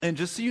And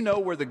just so you know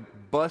where the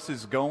bus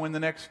is going the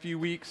next few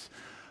weeks,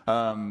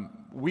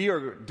 we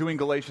are doing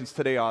Galatians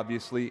today,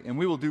 obviously, and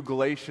we will do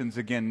Galatians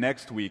again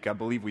next week. I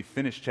believe we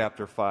finish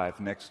chapter 5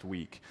 next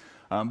week.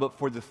 But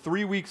for the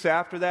 3 weeks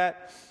after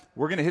that,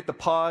 we're going to hit the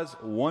pause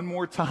one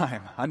more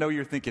time. I know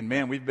you're thinking,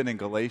 man, we've been in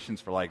Galatians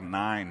for like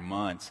 9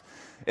 months.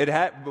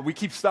 But we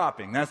keep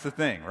stopping. That's the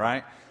thing,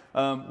 right?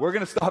 We're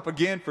going to stop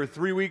again for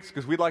 3 weeks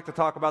because we'd like to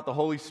talk about the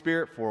Holy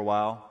Spirit for a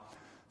while.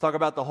 Talk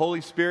about the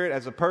Holy Spirit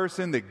as a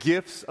person, the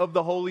gifts of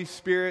the Holy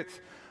Spirit,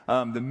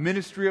 the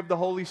ministry of the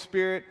Holy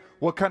Spirit,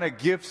 what kind of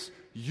gifts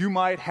you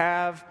might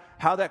have,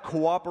 how that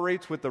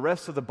cooperates with the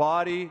rest of the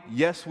body.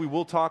 Yes, we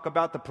will talk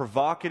about the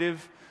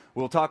provocative.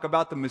 We'll talk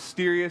about the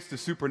mysterious, the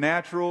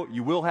supernatural.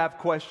 You will have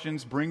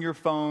questions. Bring your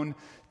phone.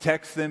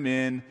 Text them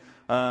in.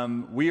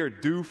 We are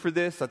due for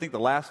this. I think the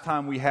last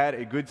time we had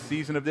a good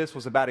season of this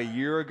was about a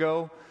year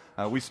ago.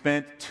 We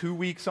spent 2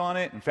 weeks on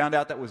it and found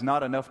out that was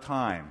not enough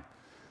time.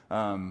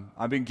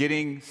 I've been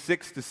getting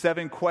 6 to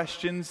 7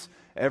 questions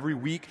every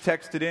week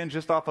texted in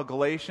just off of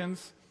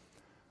Galatians.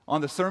 On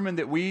the sermon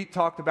that we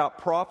talked about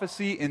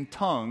prophecy in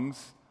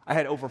tongues, I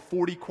had over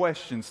 40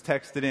 questions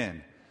texted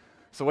in.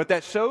 So what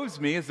that shows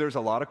me is there's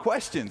a lot of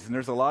questions and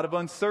there's a lot of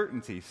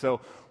uncertainty.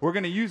 So we're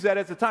going to use that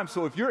as a time.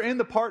 So if you're in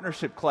the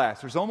partnership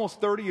class, there's almost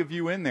 30 of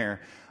you in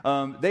there.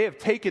 They have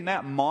taken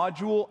that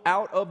module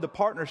out of the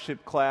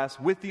partnership class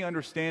with the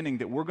understanding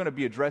that we're going to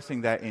be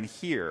addressing that in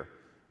here.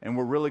 And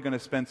we're really going to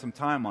spend some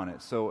time on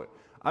it. So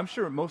I'm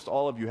sure most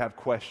all of you have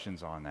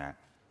questions on that.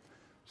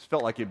 Just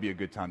felt like it'd be a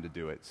good time to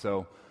do it.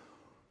 So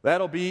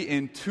that'll be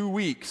in 2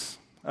 weeks.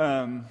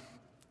 But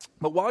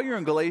while you're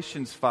in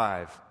Galatians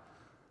 5,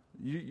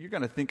 you're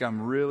going to think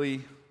I'm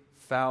really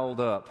fouled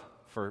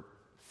up for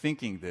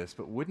thinking this,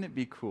 but wouldn't it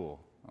be cool,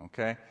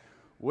 okay?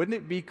 Wouldn't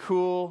it be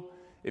cool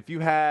if you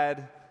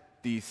had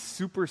these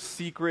super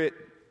secret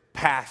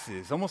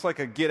passes, almost like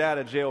a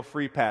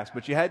get-out-of-jail-free pass,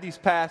 but you had these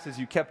passes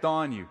you kept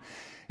on you.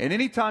 And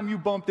anytime you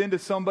bumped into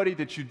somebody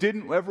that you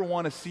didn't ever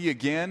want to see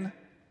again,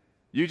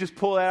 you just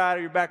pull that out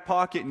of your back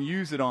pocket and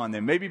use it on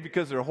them. Maybe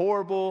because they're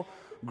horrible,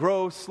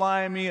 gross,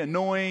 slimy,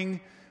 annoying,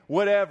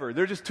 whatever.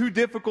 They're just too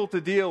difficult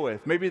to deal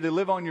with. Maybe they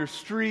live on your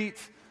street.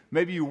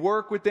 Maybe you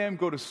work with them,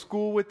 go to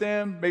school with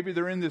them. Maybe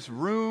they're in this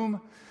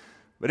room.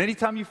 But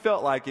anytime you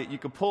felt like it, you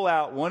could pull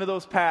out one of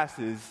those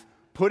passes,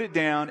 put it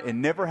down,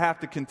 and never have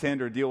to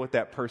contend or deal with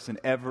that person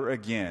ever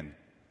again.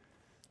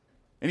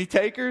 Any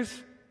takers?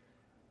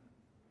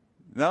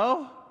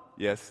 No?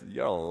 Yes,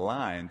 you're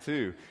lying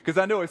too. Because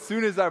I know as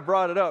soon as I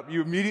brought it up,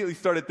 you immediately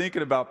started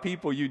thinking about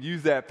people you'd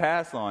use that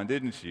pass on,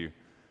 didn't you?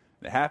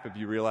 And half of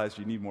you realized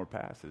you need more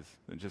passes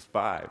than just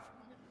 5.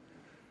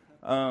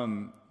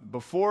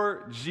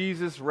 Before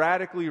Jesus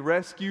radically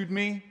rescued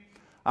me,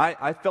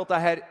 I felt I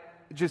had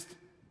just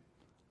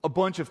a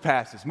bunch of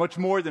passes, much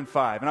more than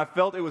 5. And I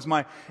felt it was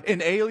my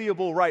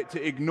inalienable right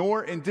to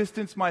ignore and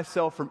distance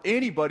myself from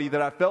anybody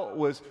that I felt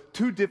was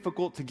too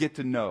difficult to get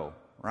to know,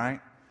 right?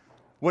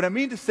 What I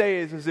mean to say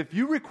is if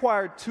you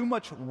required too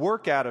much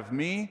work out of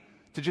me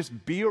to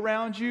just be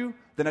around you,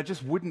 then I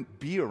just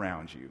wouldn't be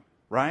around you,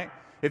 right?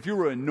 If you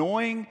were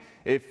annoying,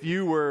 if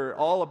you were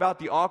all about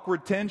the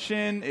awkward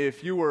tension,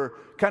 if you were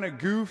kind of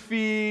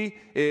goofy,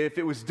 if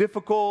it was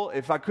difficult,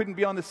 if I couldn't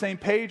be on the same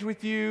page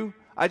with you,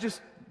 I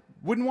just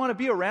wouldn't want to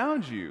be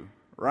around you,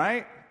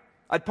 right?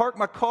 I'd park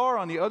my car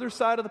on the other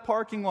side of the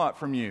parking lot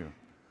from you.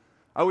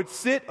 I would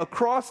sit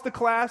across the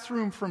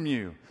classroom from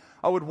you.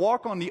 I would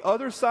walk on the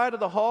other side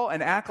of the hall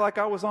and act like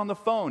I was on the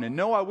phone. And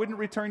no, I wouldn't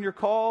return your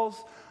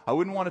calls. I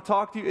wouldn't want to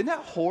talk to you. Isn't that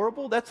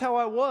horrible? That's how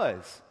I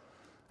was.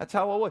 That's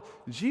how I was.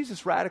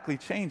 Jesus radically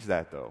changed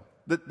that, though.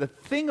 The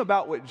thing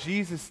about what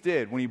Jesus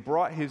did when he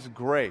brought his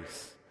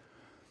grace,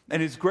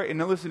 and his grace, and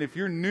now listen, if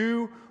you're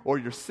new or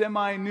you're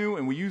semi-new,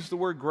 and we use the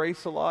word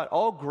grace a lot,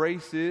 all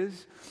grace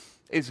is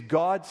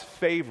God's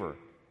favor,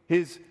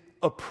 his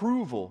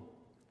approval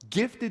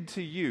gifted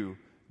to you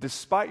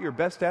despite your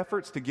best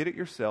efforts to get it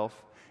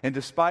yourself, and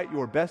despite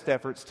your best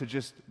efforts to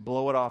just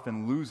blow it off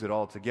and lose it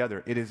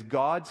altogether. It is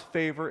God's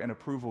favor and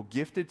approval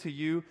gifted to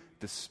you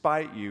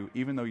despite you,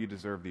 even though you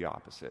deserve the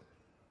opposite.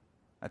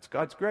 That's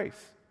God's grace.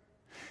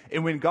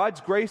 And when God's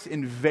grace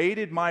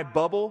invaded my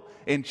bubble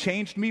and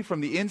changed me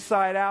from the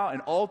inside out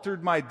and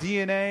altered my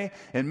DNA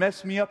and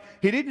messed me up,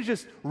 he didn't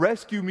just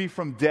rescue me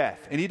from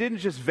death, and he didn't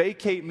just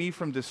vacate me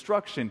from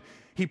destruction.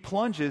 He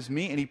plunges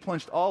me, and he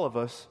plunged all of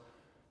us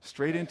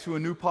straight into a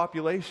new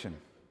population.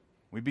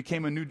 We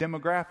became a new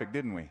demographic,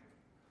 didn't we? We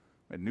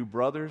had new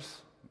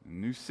brothers,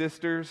 new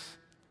sisters.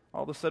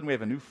 All of a sudden we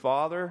have a new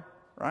father,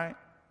 right?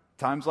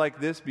 Times like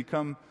this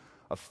become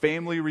a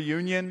family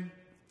reunion.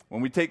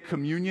 When we take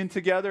communion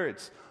together,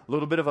 it's a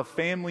little bit of a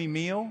family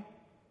meal.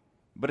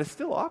 But it's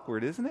still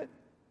awkward, isn't it?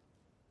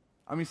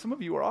 I mean, some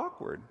of you are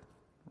awkward,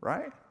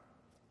 right?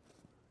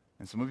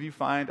 And some of you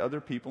find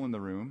other people in the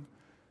room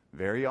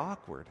very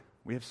awkward.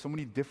 We have so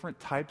many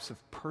different types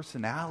of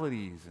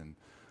personalities and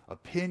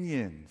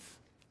opinions.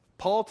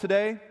 Paul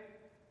today,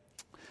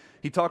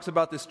 He talks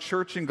about this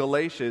church in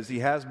Galatia, as he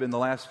has been the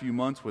last few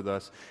months with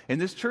us.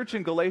 And this church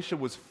in Galatia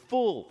was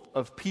full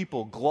of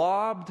people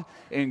globbed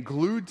and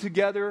glued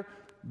together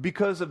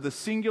because of the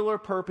singular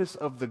purpose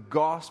of the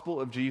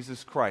gospel of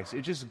Jesus Christ.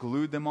 It just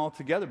glued them all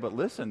together. But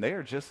listen, they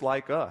are just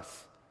like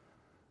us.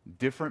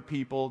 Different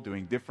people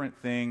doing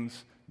different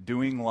things,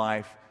 doing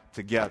life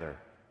together.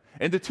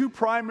 And the two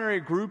primary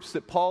groups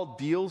that Paul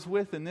deals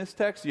with in this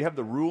text, you have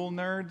the rule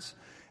nerds,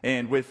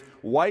 and with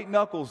white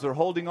knuckles, they're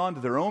holding on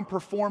to their own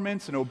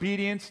performance and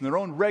obedience and their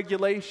own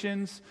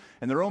regulations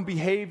and their own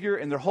behavior,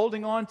 and they're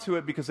holding on to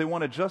it because they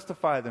want to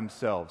justify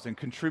themselves and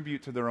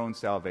contribute to their own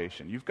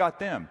salvation. You've got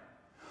them.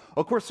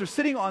 Of course, they're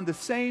sitting on the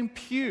same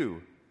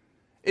pew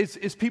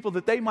as people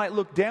that they might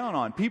look down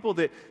on, people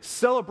that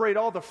celebrate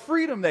all the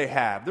freedom they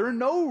have. There are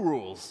no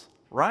rules,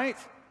 right?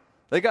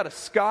 They got a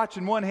scotch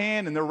in one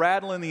hand and they're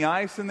rattling the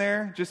ice in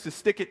there just to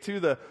stick it to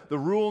the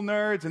rule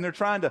nerds, and they're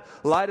trying to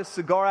light a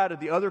cigar out of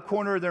the other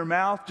corner of their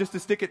mouth just to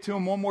stick it to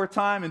them one more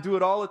time and do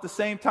it all at the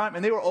same time,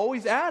 and they were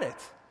always at it.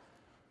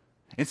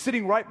 And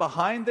sitting right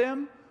behind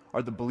them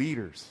are the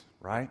bleeders,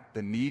 right?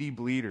 The needy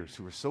bleeders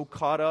who are so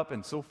caught up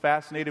and so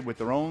fascinated with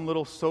their own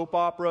little soap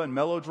opera and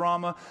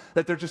melodrama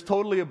that they're just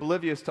totally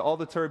oblivious to all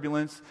the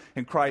turbulence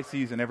and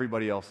crises in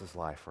everybody else's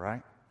life,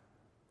 right?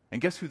 And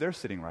guess who they're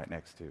sitting right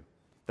next to?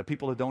 The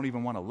people that don't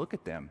even want to look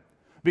at them.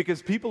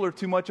 Because people are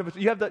too much of a...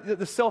 You have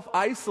the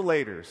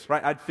self-isolators,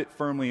 right? I'd fit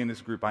firmly in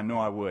this group, I know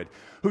I would.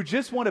 Who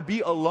just want to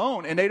be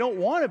alone, and they don't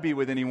want to be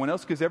with anyone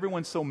else because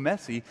everyone's so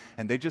messy,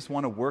 and they just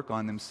want to work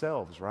on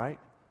themselves, right?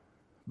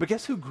 But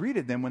guess who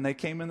greeted them when they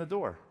came in the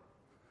door?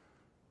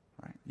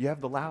 Right? You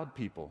have the loud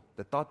people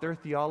that thought their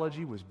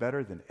theology was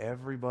better than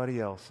everybody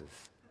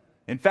else's.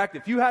 In fact,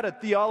 if you had a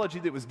theology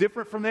that was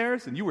different from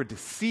theirs, then you were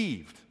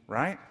deceived,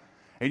 right?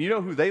 And you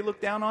know who they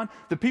looked down on?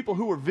 The people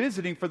who were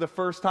visiting for the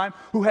first time,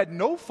 who had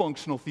no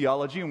functional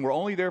theology and were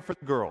only there for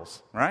the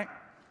girls, right?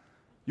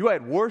 You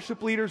had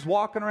worship leaders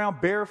walking around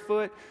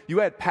barefoot. You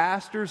had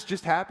pastors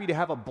just happy to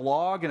have a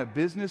blog and a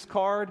business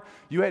card.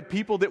 You had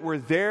people that were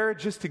there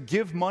just to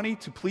give money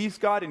to please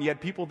God, and you had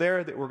people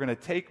there that were going to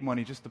take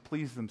money just to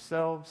please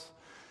themselves.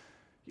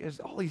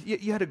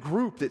 You had a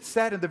group that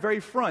sat in the very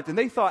front, and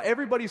they thought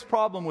everybody's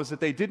problem was that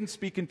they didn't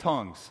speak in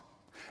tongues.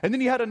 And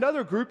then you had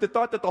another group that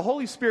thought that the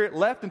Holy Spirit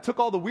left and took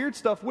all the weird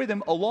stuff with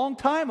him a long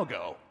time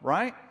ago,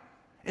 right?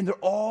 And they're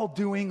all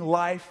doing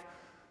life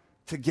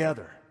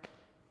together.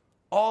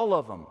 All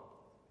of them.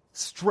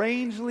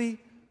 Strangely,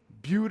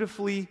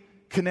 beautifully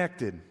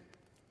connected.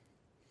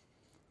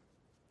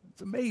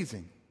 It's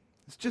amazing.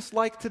 It's just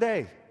like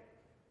today.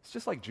 It's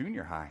just like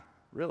junior high,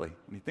 really,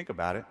 when you think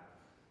about it.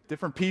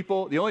 Different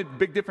people. The only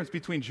big difference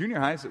between junior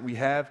high is that we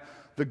have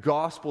the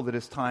gospel that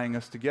is tying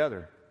us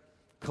together,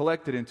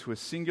 collected into a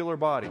singular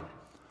body.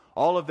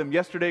 All of them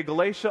yesterday,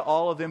 Galatia,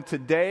 all of them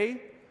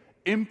today,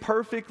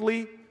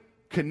 imperfectly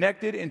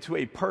connected into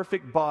a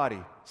perfect body,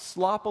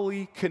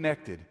 sloppily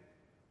connected.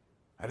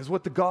 That is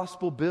what the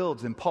gospel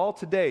builds. And Paul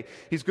today,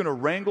 he's going to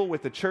wrangle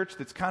with a church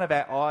that's kind of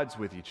at odds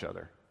with each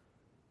other.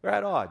 They're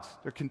at odds.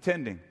 They're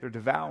contending. They're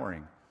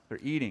devouring. They're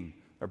eating.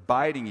 They're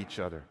biting each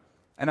other.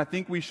 And I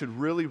think we should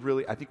really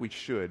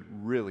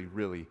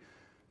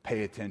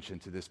pay attention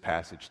to this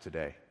passage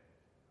today.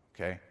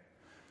 Okay?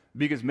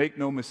 Because make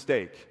no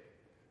mistake,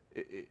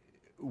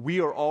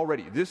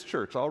 this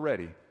church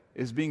already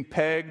is being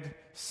pegged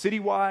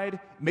citywide,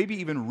 maybe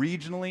even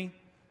regionally,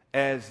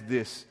 as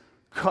this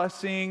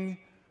cussing,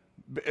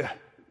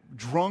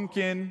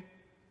 drunken,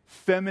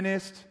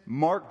 feminist,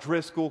 Mark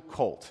Driscoll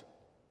cult.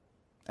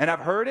 And I've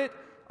heard it.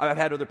 I've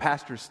had other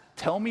pastors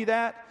tell me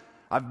that.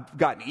 I've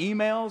gotten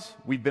emails.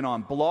 We've been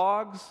on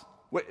blogs.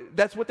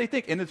 That's what they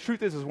think. And the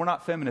truth is we're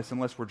not feminists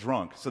unless we're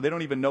drunk. So they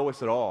don't even know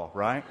us at all,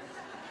 right?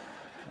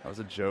 That was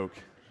a joke.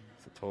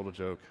 It's a total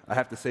joke. I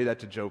have to say that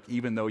to joke,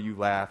 even though you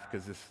laugh,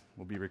 because this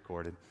will be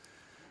recorded.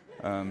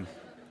 I'll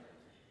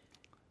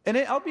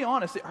be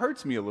honest, it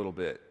hurts me a little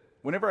bit.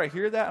 Whenever I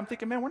hear that, I'm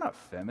thinking, man, we're not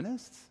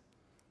feminists.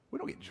 We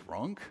don't get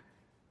drunk.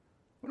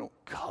 We don't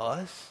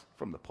cuss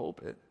from the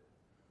pulpit.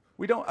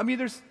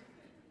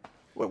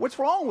 What's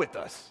wrong with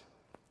us?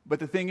 But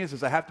the thing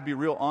is I have to be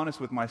real honest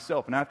with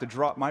myself, and I have to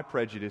drop my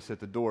prejudice at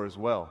the door as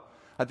well.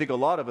 I think a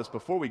lot of us,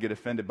 before we get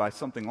offended by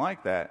something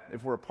like that,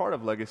 if we're a part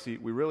of Legacy,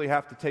 we really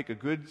have to take a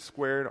good,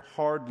 squared,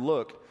 hard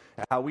look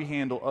at how we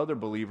handle other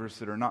believers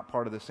that are not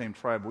part of the same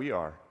tribe we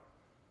are.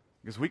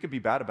 Because we could be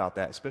bad about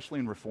that, especially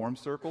in reform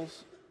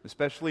circles,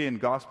 especially in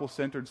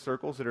gospel-centered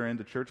circles that are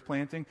into church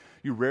planting.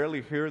 You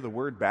rarely hear the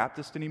word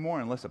Baptist anymore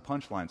unless a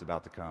punchline's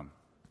about to come.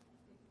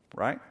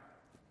 Right?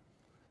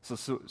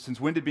 So since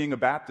when did being a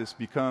Baptist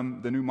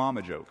become the new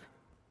mama joke?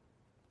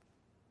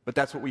 But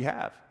that's what we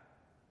have.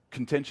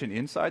 Contention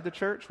inside the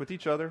church with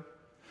each other,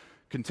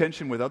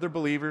 contention with other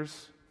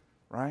believers,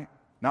 right?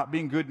 Not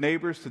being good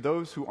neighbors to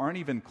those who aren't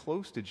even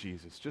close to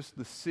Jesus, just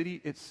the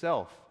city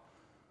itself.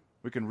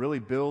 We can really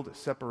build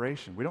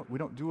separation. We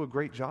don't do a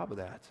great job of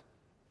that.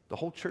 The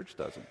whole church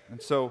doesn't.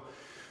 And so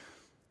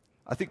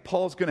I think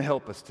Paul's going to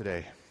help us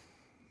today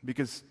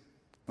because,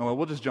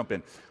 we'll just jump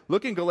in.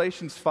 Look in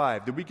Galatians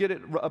 5. Did we get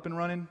it up and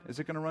running? Is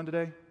it going to run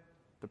today?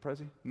 The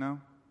Prezi? No?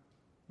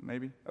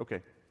 Maybe?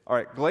 Okay. All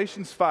right,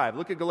 Galatians 5.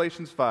 Look at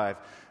Galatians 5.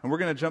 And we're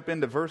going to jump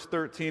into verse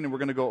 13, and we're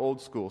going to go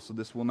old school, so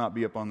this will not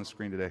be up on the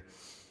screen today.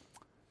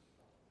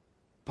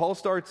 Paul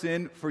starts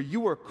in, "For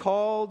you are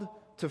called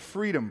to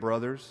freedom,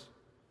 brothers.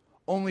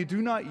 Only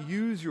do not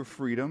use your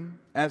freedom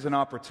as an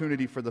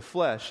opportunity for the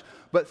flesh,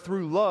 but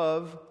through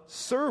love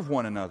serve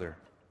one another."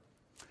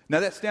 Now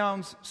that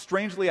sounds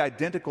strangely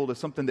identical to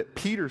something that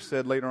Peter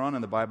said later on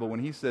in the Bible when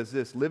he says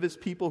this: "Live as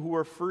people who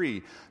are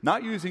free,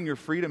 not using your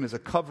freedom as a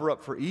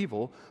cover-up for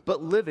evil,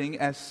 but living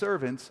as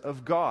servants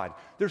of God."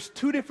 There's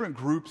two different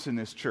groups in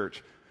this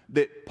church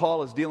that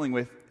Paul is dealing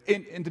with.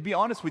 And to be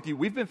honest with you,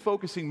 we've been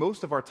focusing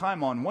most of our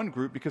time on one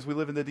group because we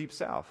live in the Deep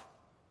South,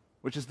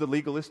 which is the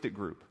legalistic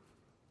group.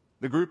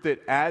 The group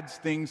that adds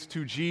things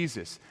to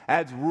Jesus,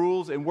 adds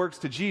rules and works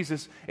to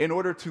Jesus in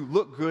order to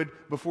look good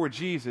before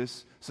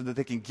Jesus so that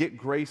they can get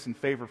grace and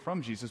favor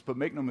from Jesus. But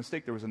make no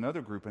mistake, there was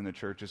another group in the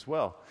church as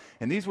well.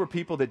 And these were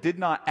people that did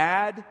not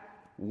add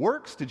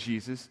works to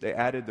Jesus, they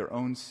added their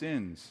own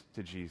sins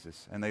to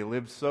Jesus. And they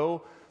lived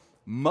so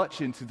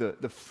much into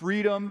the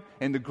freedom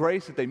and the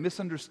grace that they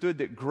misunderstood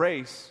that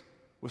grace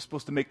was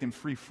supposed to make them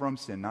free from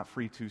sin, not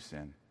free to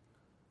sin.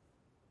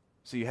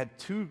 So you had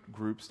two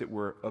groups that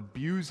were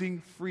abusing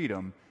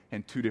freedom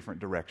in two different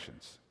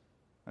directions.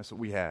 That's what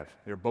we have.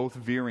 They're both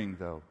veering,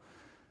 though.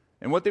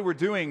 And what they were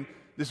doing,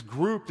 this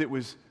group that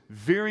was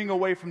veering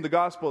away from the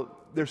gospel,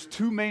 there's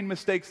two main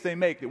mistakes they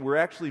make that we're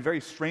actually very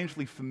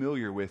strangely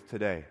familiar with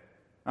today.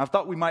 And I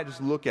thought we might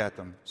just look at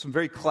them. Some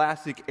very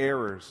classic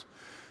errors.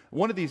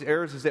 One of these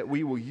errors is that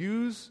we will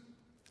use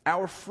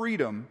our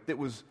freedom that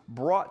was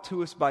brought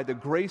to us by the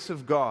grace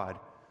of God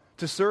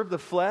to serve the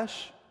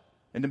flesh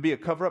and to be a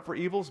cover-up for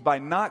evils by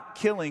not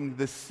killing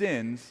the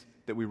sins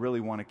that we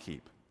really want to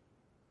keep.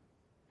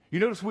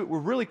 You notice we're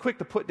really quick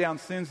to put down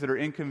sins that are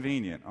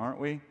inconvenient, aren't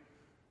we?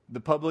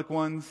 The public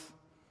ones,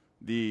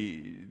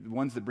 the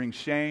ones that bring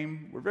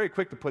shame, we're very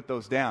quick to put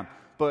those down.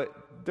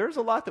 But there's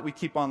a lot that we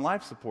keep on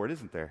life support,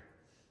 isn't there?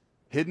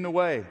 Hidden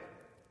away.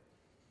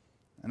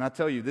 And I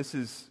tell you, this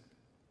is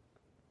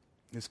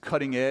as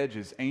cutting edge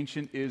as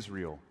ancient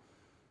Israel.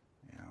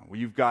 Where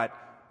you've got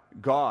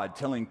God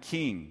telling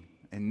king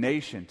and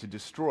nation to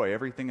destroy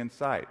everything in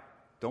sight.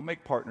 Don't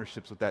make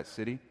partnerships with that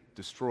city.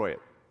 Destroy it.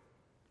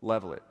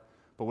 Level it.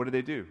 But what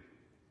do?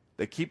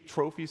 They keep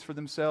trophies for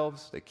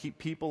themselves. They keep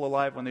people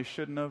alive when they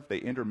shouldn't have. They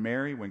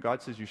intermarry when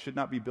God says you should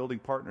not be building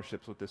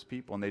partnerships with this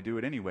people, and they do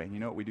it anyway. And you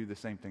know what? We do the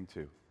same thing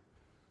too.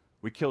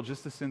 We kill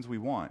just the sins we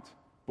want,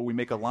 but we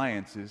make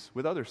alliances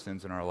with other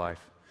sins in our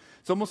life.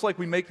 It's almost like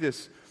we make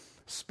this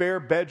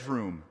spare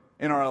bedroom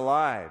in our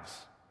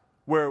lives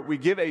where we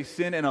give a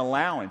sin an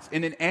allowance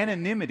in an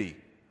anonymity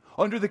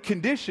under the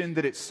condition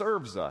that it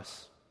serves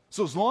us.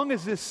 So as long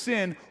as this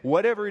sin,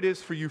 whatever it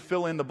is for you,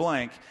 fill in the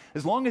blank,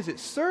 as long as it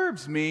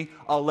serves me,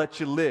 I'll let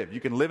you live. You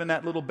can live in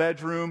that little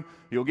bedroom.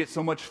 You'll get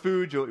so much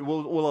food.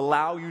 We'll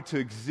allow you to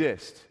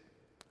exist.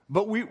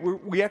 But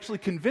we actually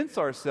convince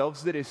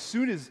ourselves that as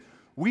soon as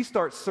we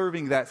start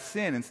serving that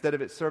sin, instead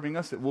of it serving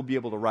us, that we'll be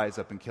able to rise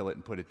up and kill it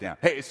and put it down.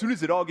 Hey, as soon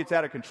as it all gets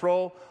out of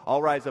control,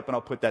 I'll rise up and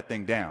I'll put that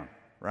thing down,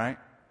 right?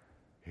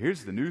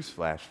 Here's the news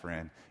flash,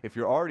 friend. If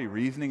you're already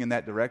reasoning in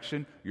that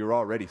direction, you're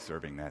already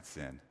serving that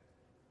sin.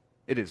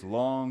 It has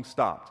long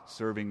stopped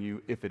serving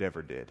you, if it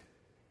ever did.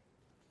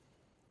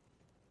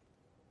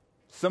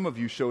 Some of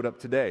you showed up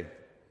today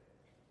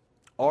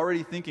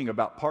already thinking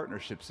about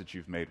partnerships that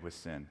you've made with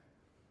sin.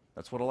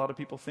 That's what a lot of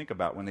people think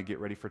about when they get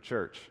ready for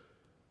church.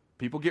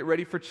 People get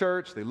ready for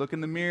church, they look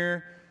in the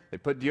mirror, they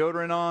put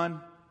deodorant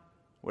on.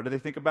 What do they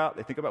think about?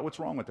 They think about what's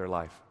wrong with their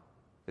life.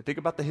 They think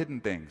about the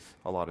hidden things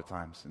a lot of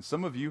times. And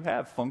some of you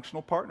have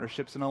functional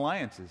partnerships and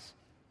alliances.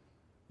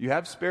 You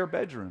have spare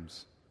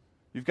bedrooms.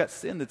 You've got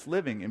sin that's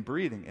living and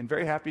breathing and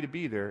very happy to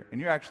be there, and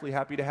you're actually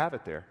happy to have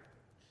it there.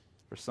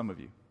 For some of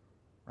you,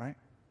 right?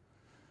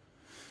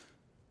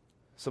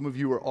 Some of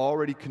you are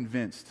already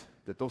convinced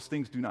that those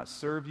things do not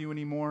serve you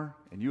anymore,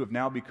 and you have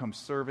now become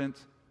servant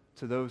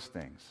to those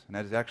things. And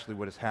that is actually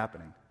what is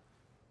happening.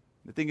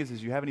 The thing is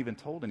you haven't even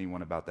told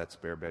anyone about that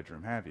spare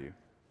bedroom, have you?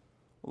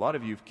 A lot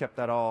of you have kept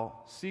that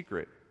all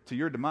secret, to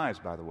your demise,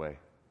 by the way.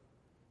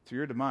 To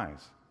your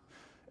demise.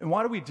 And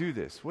why do we do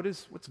this?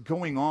 What's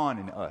going on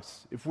in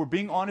us? If we're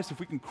being honest, if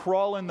we can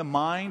crawl in the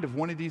mind of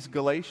one of these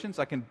Galatians,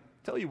 I can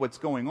tell you what's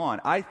going on.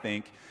 I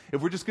think,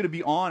 if we're just going to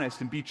be honest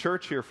and be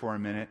church here for a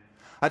minute,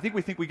 I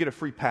think we get a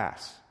free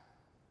pass.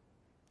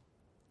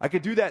 I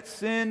could do that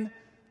sin,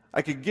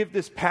 I could give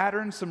this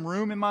pattern some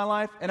room in my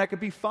life, and I could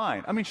be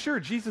fine. I mean, sure,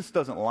 Jesus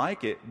doesn't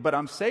like it, but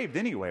I'm saved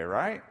anyway,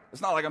 right?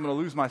 It's not like I'm going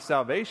to lose my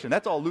salvation.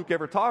 That's all Luke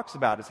ever talks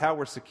about, is how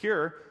we're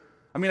secure.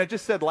 I mean, I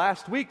just said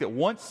last week that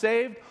once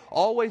saved,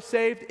 always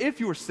saved, if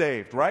you were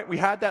saved, right? We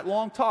had that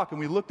long talk, and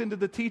we looked into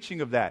the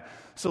teaching of that.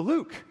 So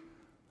Luke,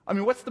 I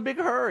mean, what's the big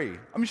hurry?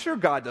 I mean, sure,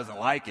 God doesn't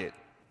like it,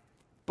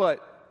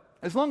 but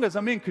as long as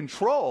I'm in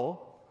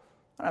control,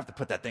 I don't have to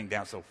put that thing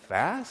down so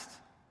fast.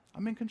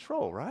 I'm in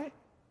control, right?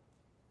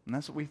 And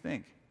that's what we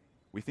think.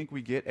 We think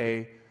we get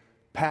a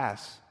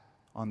pass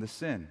on the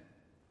sin.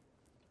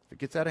 If it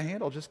gets out of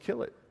hand, I'll just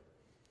kill it.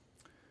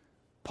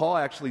 Paul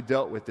actually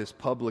dealt with this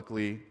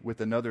publicly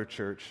with another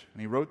church,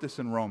 and he wrote this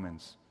in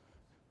Romans.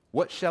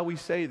 What shall we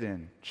say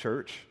then,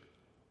 church?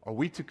 Are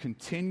we to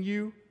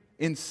continue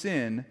in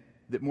sin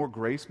that more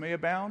grace may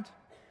abound?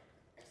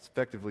 It's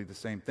effectively the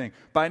same thing.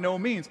 By no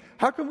means.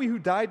 How can we who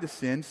died to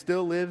sin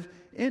still live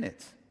in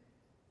it?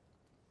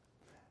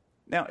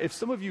 Now, if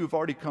some of you have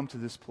already come to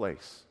this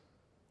place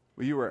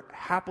where you are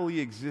happily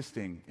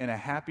existing in a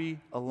happy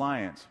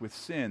alliance with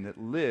sin that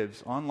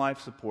lives on life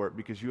support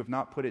because you have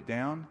not put it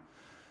down,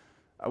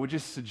 I would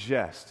just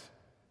suggest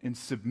and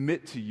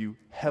submit to you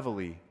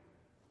heavily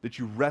that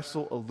you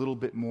wrestle a little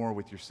bit more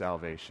with your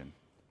salvation.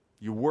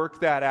 You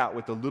work that out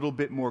with a little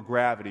bit more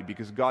gravity,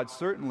 because God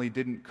certainly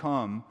didn't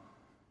come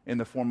in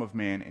the form of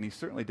man, and he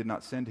certainly did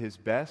not send his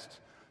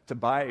best to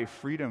buy a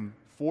freedom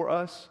for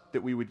us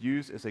that we would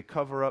use as a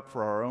cover-up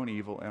for our own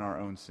evil and our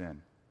own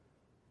sin.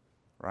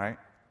 Right?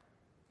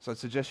 So I'd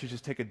suggest you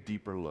just take a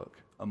deeper look,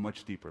 a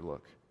much deeper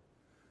look.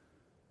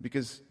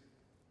 Because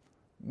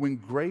when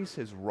grace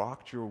has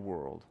rocked your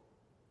world,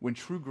 when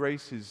true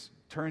grace has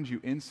turned you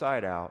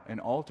inside out and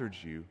altered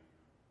you,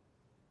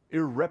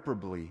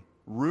 irreparably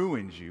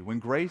ruined you, when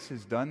grace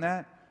has done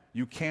that,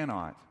 you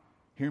cannot,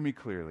 hear me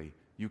clearly,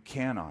 you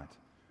cannot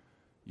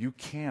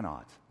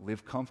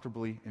live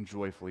comfortably and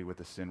joyfully with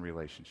a sin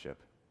relationship.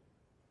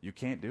 You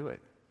can't do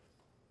it.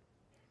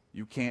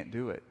 You can't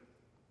do it.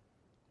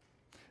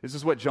 This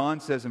is what John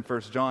says in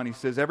 1 John. He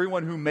says,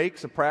 everyone who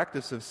makes a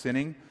practice of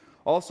sinning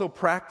also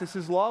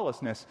practices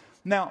lawlessness.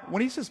 Now,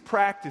 when he says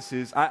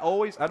practices, I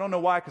don't know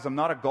why, because I'm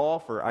not a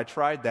golfer. I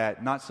tried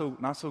that, not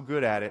so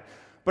good at it.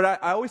 But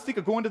I always think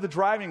of going to the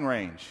driving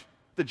range,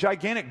 the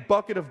gigantic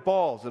bucket of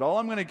balls, that all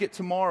I'm going to get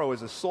tomorrow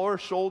is a sore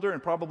shoulder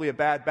and probably a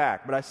bad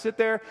back. But I sit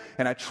there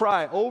and I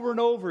try over and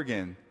over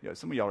again.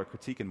 Some of y'all are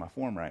critiquing my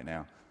form right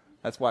now.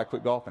 That's why I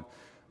quit golfing.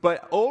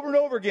 But over and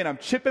over again, I'm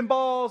chipping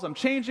balls, I'm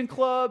changing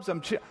clubs,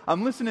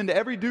 I'm listening to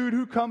every dude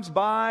who comes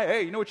by.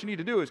 Hey, you know what you need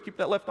to do is keep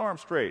that left arm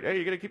straight. Hey,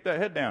 you got to keep that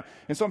head down.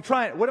 And so I'm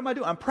trying. What am I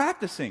doing? I'm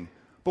practicing.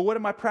 But what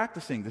am I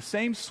practicing? The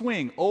same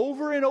swing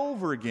over and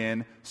over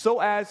again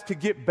so as to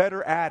get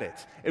better at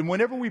it. And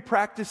whenever we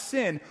practice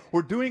sin,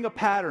 we're doing a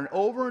pattern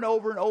over and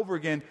over and over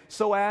again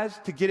so as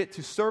to get it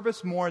to serve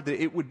us more,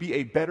 that it would be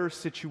a better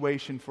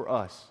situation for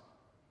us.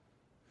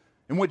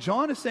 And what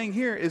John is saying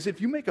here is, if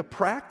you make a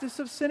practice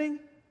of sinning,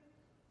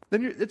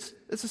 then it's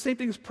the same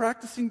thing as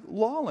practicing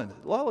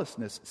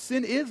lawlessness.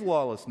 Sin is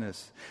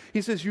lawlessness.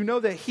 He says, you know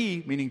that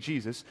he, meaning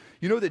Jesus,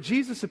 you know that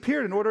Jesus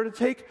appeared in order to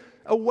take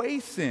away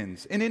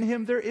sins, and in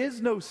him there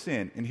is no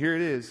sin. And here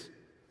it is.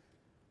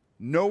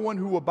 No one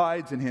who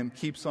abides in him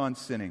keeps on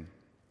sinning.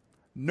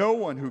 No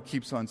one who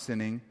keeps on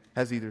sinning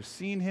has either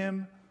seen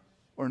him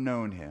or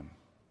known him.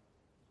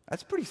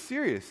 That's pretty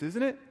serious,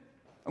 isn't it?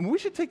 I mean, we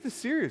should take this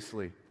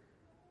seriously.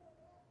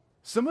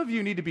 Some of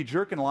you need to be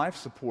jerking life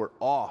support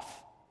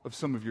off of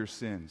some of your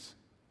sins.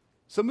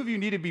 Some of you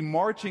need to be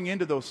marching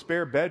into those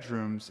spare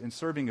bedrooms and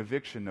serving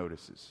eviction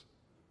notices.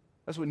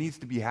 That's what needs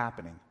to be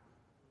happening,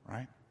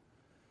 right?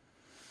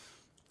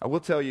 I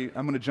will tell you,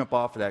 I'm going to jump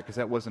off of that because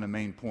that wasn't a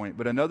main point,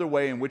 but another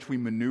way in which we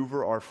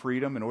maneuver our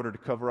freedom in order to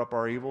cover up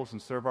our evils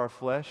and serve our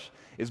flesh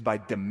is by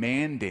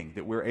demanding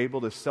that we're able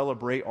to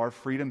celebrate our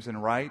freedoms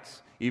and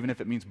rights, even if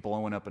it means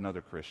blowing up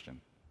another Christian.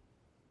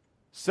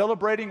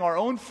 Celebrating our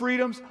own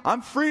freedoms.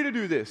 I'm free to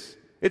do this.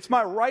 It's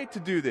my right to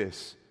do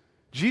this.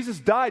 Jesus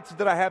died so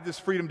that I have this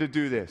freedom to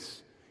do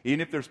this. Even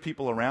if there's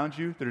people around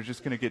you that are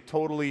just going to get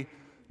totally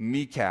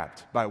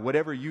kneecapped by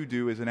whatever you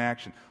do as an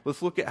action.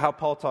 Let's look at how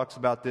Paul talks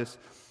about this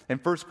in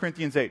 1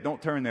 Corinthians 8. Don't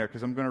turn there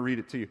because I'm going to read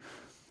it to you. It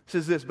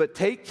says this, but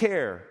take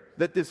care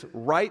that this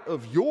right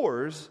of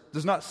yours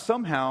does not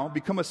somehow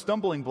become a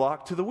stumbling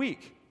block to the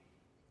weak.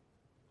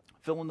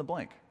 Fill in the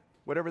blank,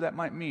 whatever that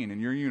might mean in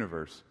your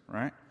universe,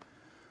 right?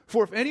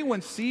 For if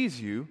anyone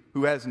sees you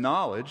who has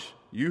knowledge,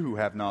 you who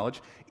have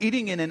knowledge,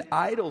 eating in an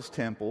idol's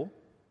temple,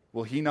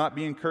 will he not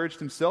be encouraged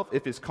himself,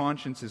 if his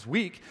conscience is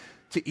weak,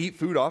 to eat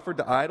food offered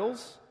to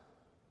idols?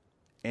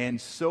 And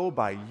so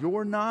by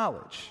your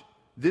knowledge,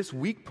 this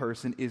weak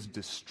person is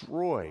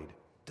destroyed.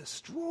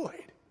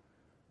 Destroyed.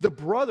 The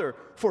brother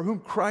for whom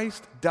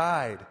Christ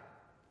died.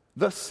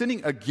 Thus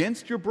sinning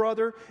against your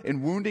brother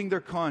and wounding their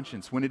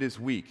conscience when it is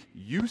weak,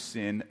 you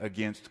sin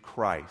against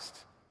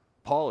Christ.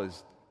 Paul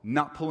is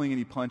not pulling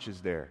any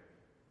punches there,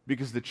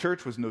 because the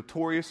church was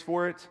notorious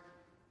for it.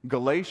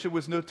 Galatia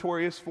was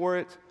notorious for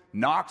it.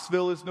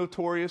 Knoxville is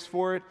notorious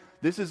for it.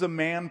 This is a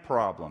man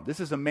problem. This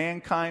is a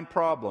mankind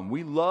problem.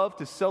 We love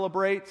to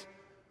celebrate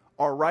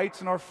our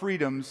rights and our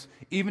freedoms,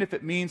 even if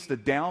it means the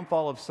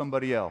downfall of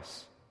somebody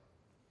else.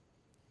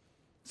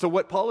 So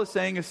what Paul is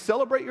saying is,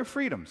 celebrate your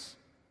freedoms.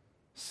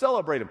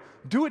 Celebrate them.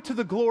 Do it to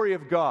the glory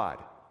of God.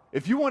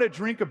 If you want to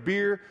drink a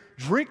beer,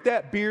 drink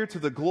that beer to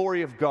the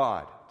glory of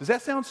God. Does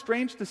that sound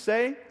strange to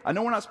say? I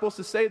know we're not supposed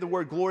to say the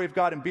word glory of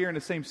God and beer in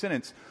the same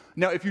sentence.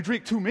 Now, if you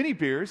drink too many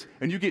beers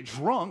and you get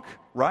drunk,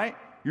 right,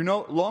 you're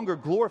no longer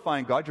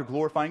glorifying God, you're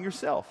glorifying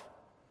yourself.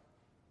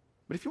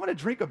 But if you want to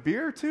drink a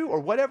beer or two, or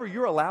whatever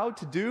you're allowed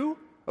to do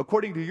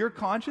according to your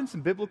conscience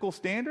and biblical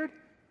standard,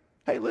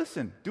 Hey,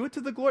 listen, do it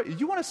to the glory.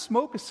 You want to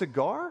smoke a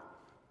cigar?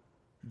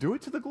 Do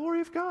it to the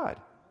glory of God.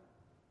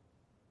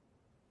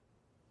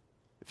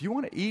 If you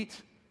want to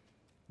eat,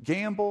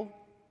 gamble,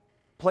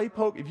 play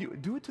poke, if you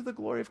do it to the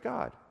glory of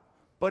God.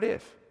 But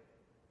if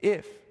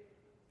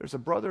there's a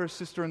brother or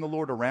sister in the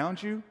Lord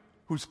around you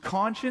whose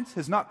conscience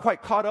has not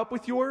quite caught up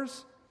with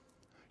yours,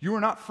 you are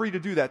not free to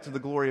do that to the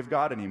glory of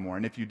God anymore.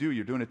 And if you do,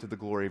 you're doing it to the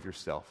glory of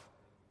yourself.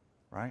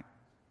 Right?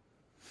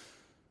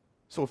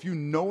 So if you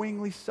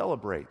knowingly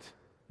celebrate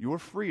your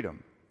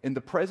freedom in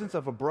the presence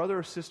of a brother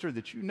or sister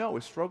that you know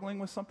is struggling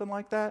with something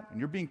like that, and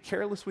you're being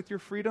careless with your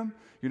freedom,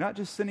 you're not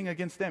just sinning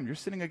against them, you're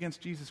sinning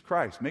against Jesus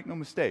Christ. Make no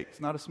mistake,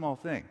 it's not a small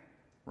thing,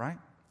 right?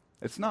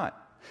 It's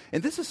not.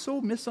 And this is so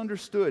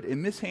misunderstood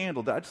and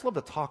mishandled that I just love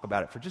to talk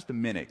about it for just a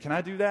minute. Can I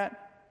do that?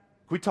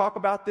 Can we talk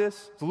about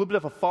this? It's a little bit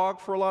of a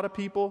fog for a lot of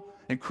people,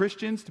 and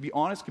Christians, to be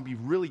honest, can be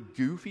really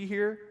goofy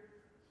here.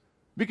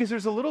 Because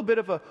there's a little bit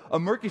of a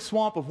murky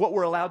swamp of what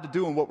we're allowed to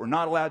do and what we're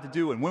not allowed to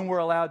do and when we're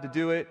allowed to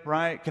do it,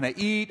 right? Can I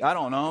eat? I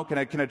don't know. Can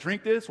I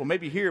drink this? Well,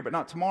 maybe here, but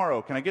not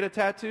tomorrow. Can I get a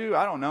tattoo?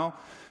 I don't know.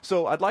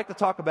 So I'd like to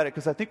talk about it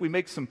because I think we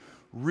make some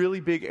really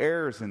big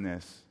errors in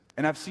this.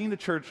 And I've seen the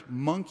church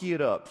monkey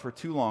it up for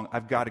too long.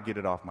 I've got to get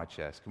it off my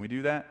chest. Can we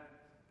do that?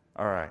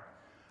 All right.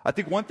 I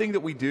think one thing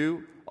that we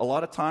do a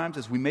lot of times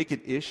is we make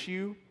an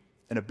issue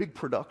and a big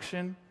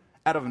production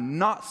out of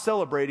not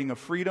celebrating a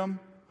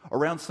freedom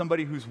around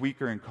somebody who's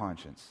weaker in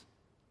conscience,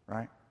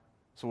 right?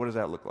 So what does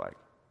that look like?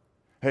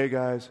 Hey,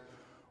 guys,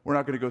 we're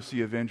not going to go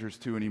see Avengers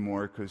 2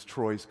 anymore because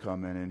Troy's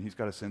coming and he's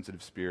got a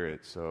sensitive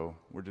spirit, so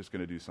we're just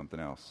going to do something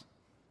else.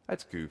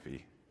 That's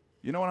goofy.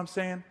 You know what I'm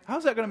saying?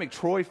 How's that going to make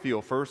Troy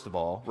feel, first of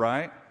all,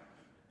 right?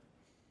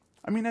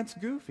 I mean, that's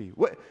goofy.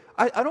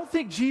 I don't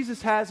think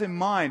Jesus has in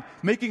mind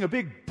making a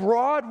big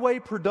Broadway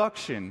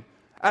production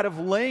out of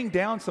laying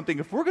down something.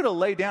 If we're going to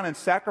lay down and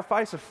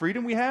sacrifice a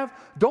freedom we have,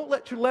 don't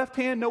let your left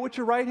hand know what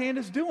your right hand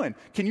is doing.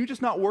 Can you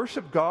just not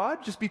worship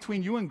God just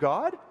between you and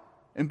God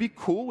and be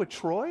cool with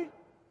Troy?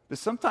 Because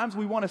sometimes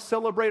we want to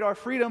celebrate our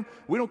freedom.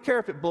 We don't care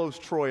if it blows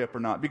Troy up or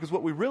not. Because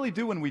what we really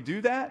do when we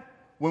do that,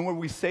 when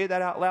we say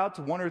that out loud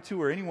to one or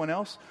two or anyone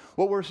else,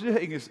 what we're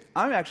saying is,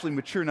 I'm actually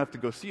mature enough to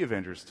go see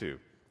Avengers 2.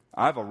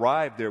 I've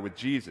arrived there with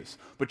Jesus.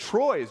 But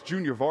Troy is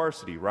junior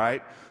varsity,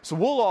 right? So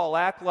we'll all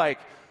act like,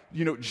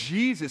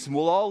 Jesus, and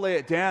we'll all lay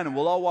it down, and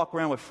we'll all walk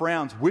around with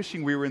frowns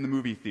wishing we were in the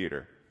movie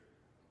theater.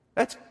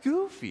 That's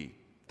goofy.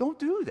 Don't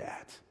do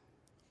that.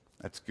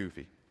 That's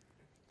goofy.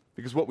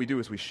 Because what we do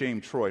is we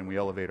shame Troy and we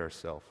elevate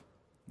ourselves.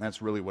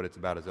 That's really what it's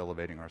about, is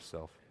elevating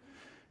ourselves.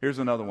 Here's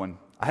another one.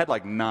 I had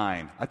like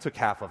 9. I took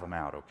half of them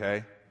out,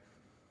 okay?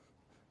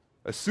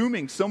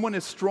 Assuming someone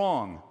is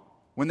strong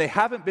when they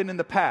haven't been in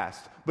the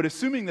past, but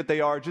assuming that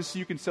they are just so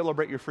you can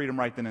celebrate your freedom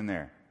right then and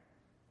there.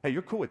 Hey,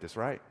 you're cool with this,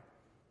 right?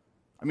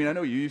 I mean, I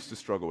know you used to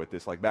struggle with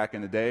this, like back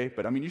in the day,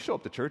 but I mean, you show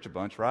up to church a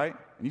bunch, right?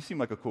 And you seem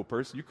like a cool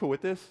person. You cool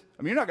with this?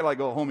 I mean, you're not going to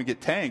go home and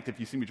get tanked if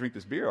you see me drink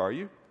this beer, are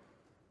you?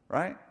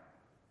 Right?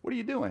 What are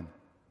you doing?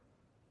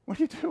 What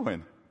are you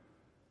doing?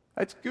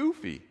 That's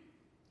goofy.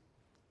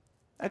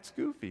 That's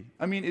goofy.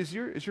 I mean, is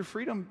your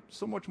freedom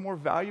so much more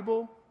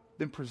valuable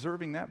than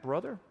preserving that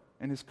brother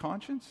and his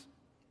conscience?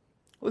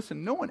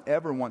 Listen, no one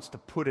ever wants to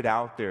put it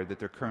out there that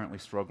they're currently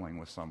struggling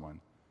with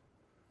someone.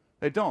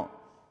 They don't.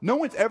 No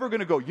one's ever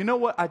going to go, you know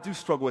what, I do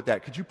struggle with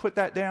that. Could you put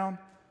that down?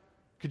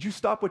 Could you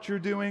stop what you're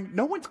doing?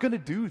 No one's going to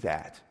do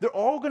that. They're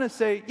all going to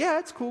say, yeah,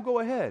 it's cool, go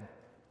ahead.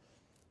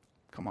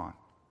 Come on.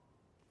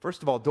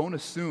 First of all, don't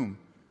assume.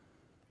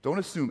 Don't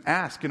assume.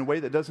 Ask in a way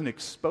that doesn't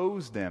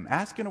expose them.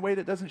 Ask in a way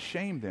that doesn't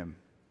shame them.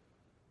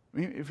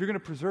 I mean, if you're going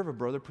to preserve a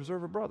brother,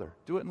 preserve a brother.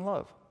 Do it in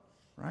love,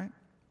 right?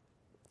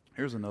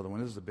 Here's another one.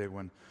 This is a big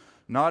one.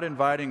 Not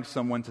inviting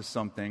someone to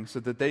something so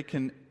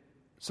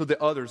that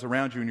others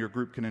around you in your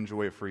group can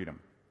enjoy freedom.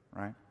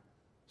 Right?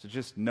 So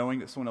just knowing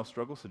that someone else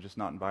struggles, so just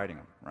not inviting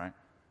them, right?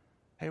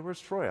 Hey, where's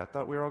Troy? I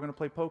thought we were all going to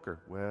play poker.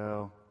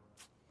 Well,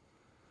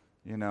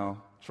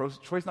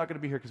 Troy's not going to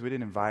be here because we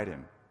didn't invite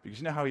him. Because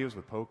you know how he is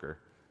with poker.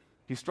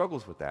 He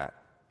struggles with that.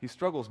 He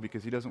struggles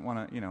because he doesn't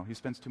want to, he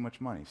spends too much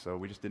money, so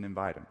we just didn't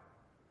invite him.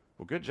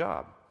 Well, good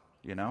job,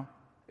 It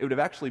would have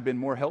actually been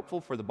more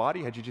helpful for the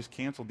body had you just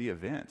canceled the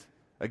event.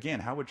 Again,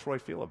 how would Troy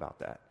feel about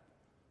that,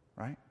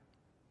 right?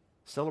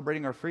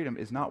 Celebrating our freedom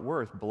is not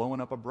worth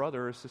blowing up a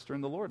brother or sister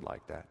in the Lord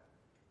like that.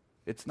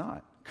 It's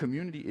not.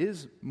 Community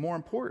is more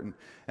important.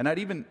 And I'd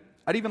even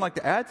like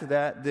to add to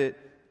that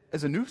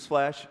as a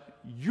newsflash,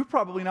 you're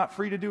probably not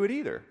free to do it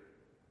either.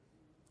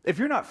 If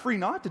you're not free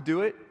not to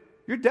do it,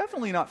 you're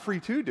definitely not free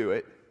to do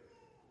it.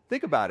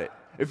 Think about it.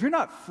 If you're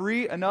not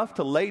free enough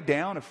to lay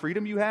down a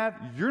freedom you have,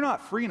 you're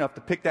not free enough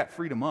to pick that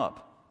freedom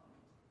up.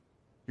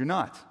 You're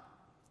not.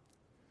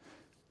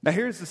 Now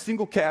here's the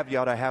single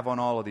caveat I have on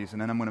all of these,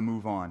 and then I'm going to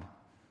move on.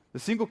 The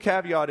single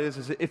caveat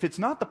is that if it's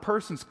not the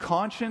person's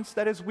conscience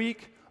that is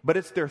weak, but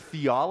it's their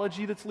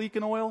theology that's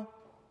leaking oil,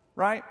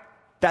 right?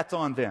 That's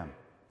on them.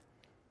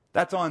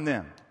 That's on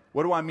them.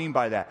 What do I mean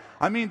by that?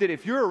 I mean that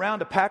if you're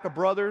around a pack of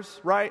brothers,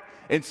 right,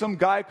 and some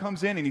guy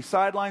comes in and he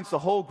sidelines the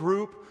whole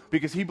group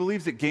because he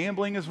believes that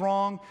gambling is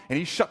wrong, and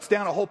he shuts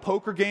down a whole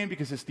poker game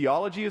because his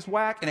theology is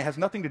whack and it has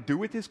nothing to do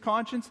with his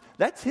conscience,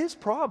 that's his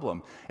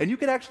problem. And you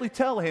could actually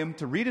tell him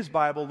to read his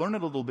Bible, learn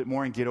it a little bit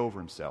more, and get over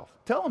himself.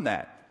 Tell him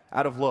that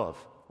out of love,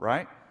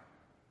 right?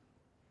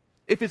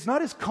 If it's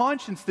not his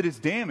conscience that is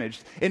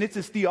damaged and it's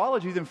his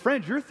theology, then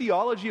friends, your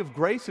theology of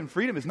grace and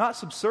freedom is not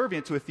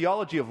subservient to a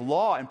theology of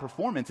law and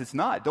performance. It's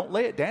not. Don't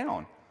lay it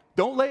down.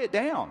 Don't lay it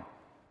down.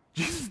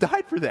 Jesus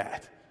died for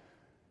that.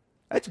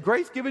 That's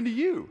grace given to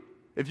you.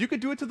 If you could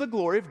do it to the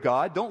glory of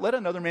God, don't let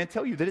another man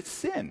tell you that it's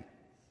sin.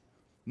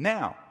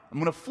 Now, I'm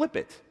going to flip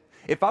it.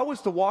 If I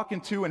was to walk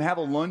into and have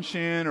a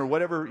luncheon or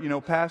whatever,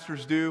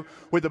 pastors do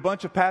with a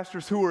bunch of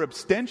pastors who are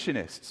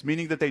abstentionists,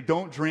 meaning that they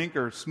don't drink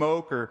or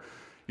smoke or,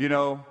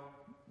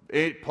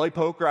 play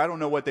poker, I don't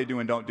know what they do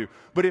and don't do.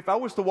 But if I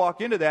was to walk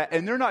into that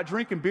and they're not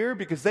drinking beer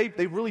because they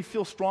really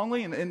feel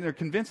strongly and they're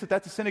convinced that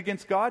that's a sin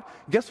against God,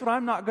 guess what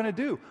I'm not going to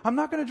do? I'm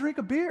not going to drink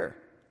a beer.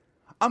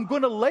 I'm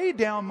going to lay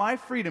down my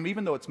freedom,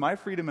 even though it's my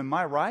freedom and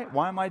my right.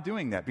 Why am I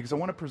doing that? Because I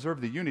want to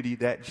preserve the unity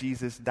that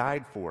Jesus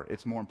died for.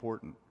 It's more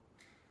important.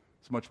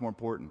 It's much more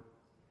important.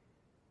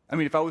 I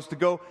mean, if I was to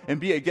go and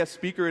be a guest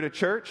speaker at a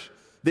church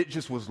that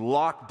just was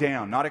locked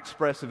down, not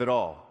expressive at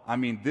all. I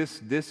mean,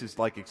 this is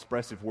like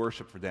expressive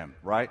worship for them,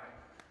 right?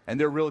 And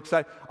they're real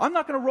excited. I'm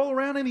not going to roll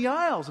around in the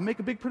aisles and make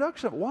a big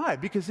production of it. Why?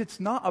 Because it's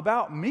not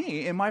about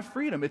me and my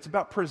freedom. It's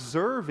about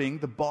preserving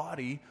the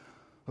body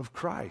of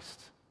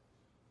Christ.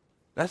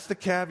 That's the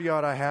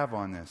caveat I have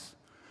on this.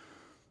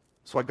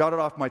 So I got it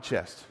off my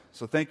chest.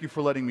 So thank you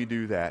for letting me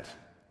do that.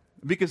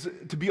 Because,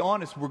 to be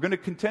honest, we're going to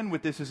contend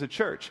with this as a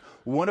church.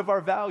 One of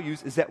our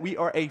values is that we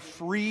are a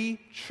free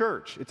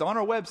church. It's on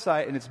our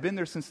website, and it's been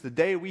there since the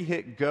day we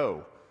hit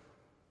go.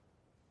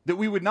 That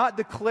we would not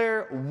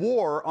declare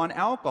war on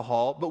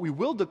alcohol, but we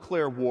will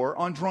declare war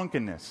on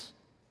drunkenness.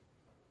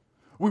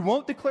 We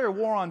won't declare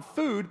war on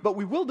food, but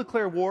we will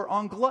declare war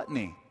on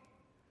gluttony.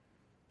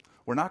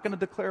 We're not going to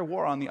declare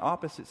war on the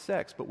opposite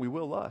sex, but we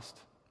will lust.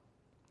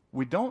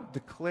 We don't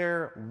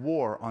declare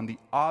war on the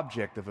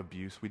object of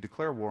abuse. We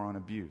declare war on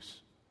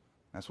abuse.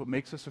 That's what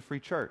makes us a free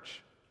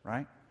church,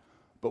 right?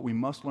 But we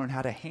must learn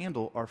how to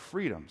handle our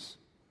freedoms.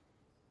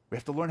 We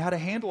have to learn how to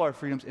handle our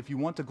freedoms if you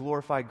want to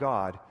glorify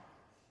God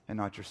and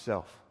not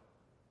yourself.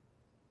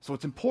 So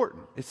it's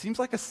important. It seems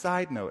like a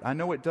side note. I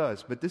know it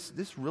does, but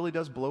this really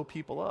does blow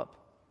people up.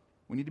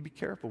 We need to be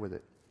careful with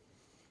it.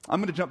 I'm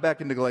going to jump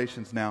back into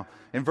Galatians now.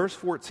 In verse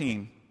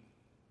 14,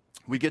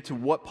 we get to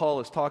what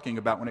Paul is talking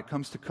about when it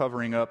comes to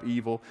covering up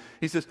evil.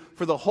 He says,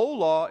 "For the whole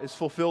law is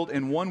fulfilled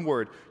in one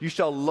word. You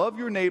shall love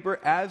your neighbor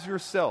as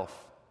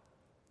yourself.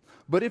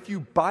 But if you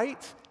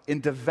bite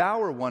and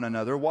devour one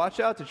another, watch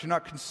out that you're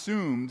not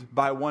consumed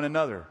by one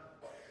another."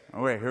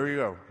 Okay, here we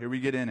go. Here we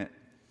get in it.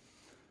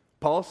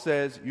 Paul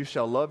says, you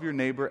shall love your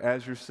neighbor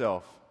as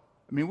yourself.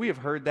 I mean, we have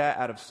heard that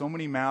out of so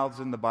many mouths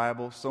in the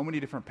Bible, so many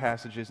different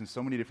passages and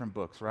so many different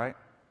books, right?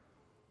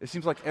 It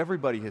seems like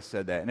everybody has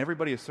said that, and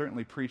everybody has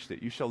certainly preached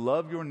it. You shall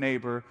love your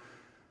neighbor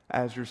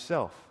as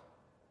yourself.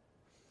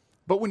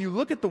 But when you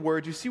look at the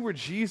word, you see where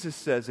Jesus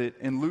says it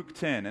in Luke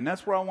 10, and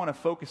that's where I want to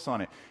focus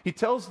on it. He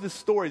tells this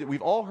story that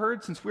we've all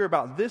heard since we were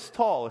about this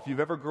tall, if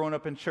you've ever grown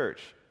up in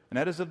church, and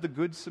that is of the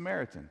Good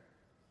Samaritan,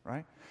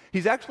 right?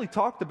 He's actually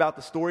talked about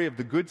the story of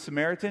the Good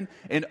Samaritan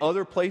in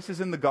other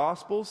places in the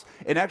Gospels,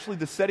 and actually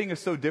the setting is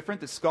so different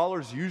that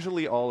scholars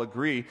usually all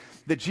agree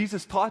that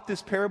Jesus taught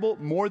this parable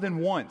more than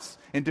once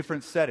in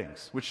different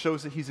settings, which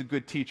shows that he's a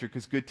good teacher,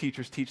 because good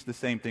teachers teach the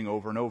same thing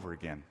over and over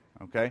again,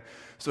 okay?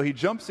 So he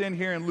jumps in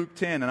here in Luke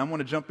 10, and I'm going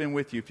to jump in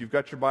with you if you've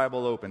got your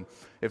Bible open.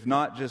 If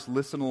not, just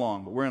listen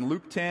along. But we're in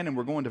Luke 10, and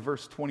we're going to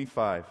verse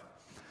 25.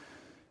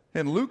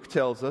 And Luke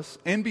tells us,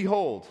 "And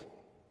behold,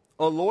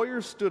 a lawyer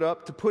stood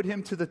up to put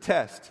him to the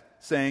test,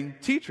 saying,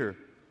 'Teacher,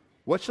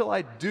 what shall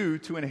I do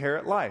to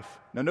inherit life?'"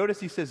 Now notice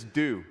he says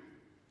do.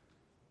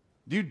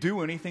 Do you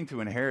do anything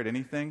to inherit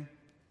anything?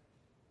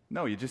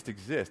 No, you just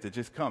exist. It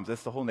just comes.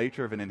 That's the whole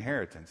nature of an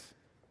inheritance.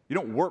 You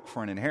don't work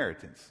for an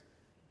inheritance.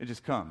 It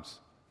just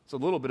comes. It's a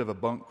little bit of a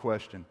bunk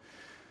question.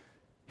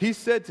 He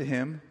said to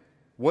him,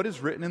 "What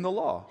is written in the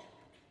law?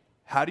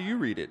 How do you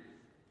read it?"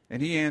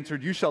 And he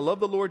answered, "You shall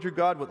love the Lord your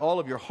God with all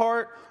of your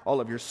heart,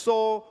 all of your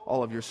soul,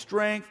 all of your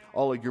strength,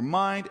 all of your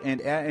mind,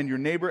 and your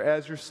neighbor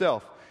as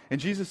yourself." And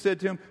Jesus said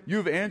to him, "You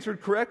have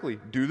answered correctly.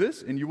 Do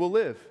this, and you will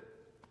live."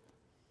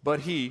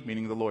 But he,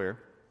 meaning the lawyer,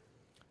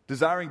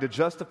 desiring to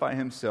justify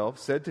himself,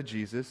 said to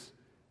Jesus,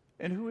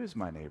 "And who is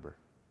my neighbor?"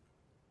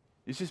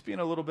 He's just being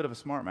a little bit of a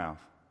smart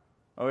mouth.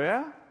 Oh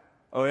yeah?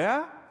 Oh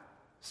yeah?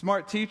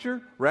 Smart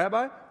teacher,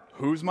 rabbi,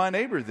 who's my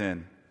neighbor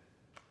then?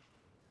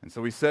 And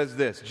so he says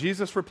this,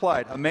 Jesus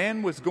replied, "A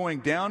man was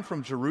going down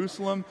from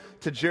Jerusalem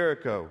to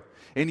Jericho,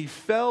 and he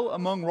fell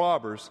among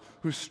robbers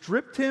who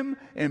stripped him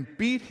and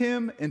beat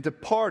him and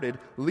departed,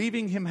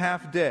 leaving him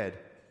half dead."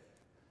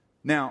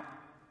 Now,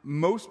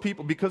 most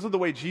people, because of the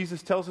way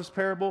Jesus tells this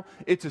parable,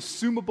 it's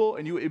assumable,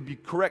 and it'd be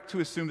correct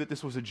to assume that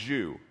this was a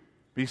Jew.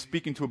 He's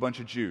speaking to a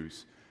bunch of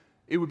Jews.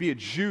 It would be a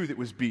Jew that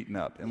was beaten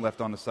up and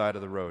left on the side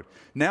of the road.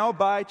 Now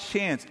by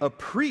chance, a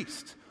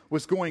priest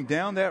was going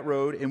down that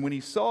road, and when he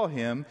saw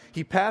him,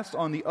 he passed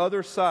on the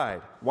other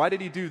side. Why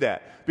did he do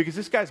that? Because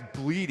this guy's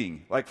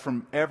bleeding, like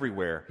from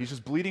everywhere. He's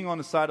just bleeding on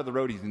the side of the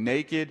road. He's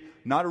naked,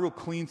 not a real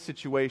clean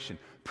situation.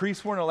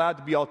 Priests weren't allowed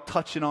to be all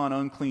touching on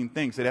unclean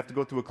things. They'd have to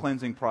go through a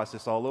cleansing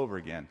process all over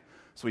again.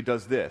 So he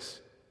does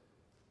this,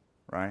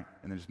 right?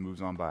 And then just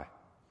moves on by.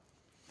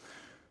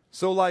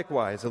 So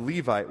likewise, a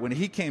Levite, when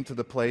he came to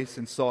the place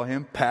and saw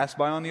him, passed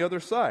by on the other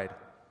side.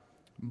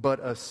 But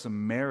a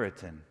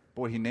Samaritan,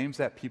 boy, he names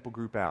that people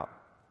group out.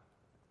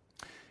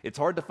 It's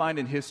hard to find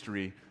in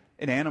history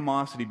an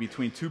animosity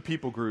between two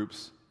people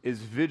groups as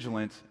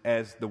vigilant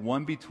as the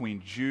one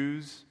between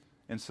Jews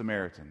and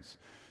Samaritans.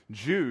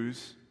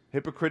 Jews,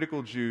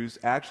 hypocritical Jews,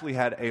 actually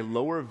had a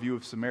lower view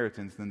of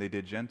Samaritans than they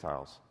did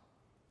Gentiles.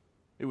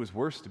 It was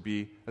worse to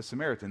be a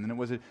Samaritan than it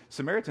was.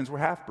 Samaritans were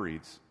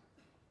half-breeds.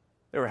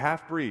 They were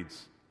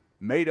half-breeds,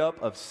 made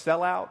up of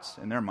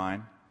sellouts, in their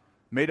mind,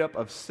 made up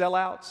of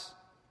sellouts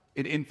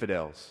and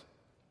infidels,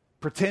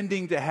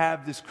 pretending to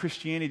have this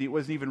Christianity. It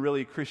wasn't even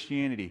really a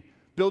Christianity.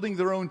 Building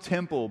their own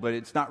temple, but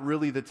it's not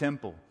really the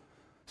temple.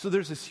 So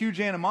there's this huge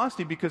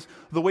animosity because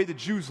of the way the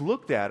Jews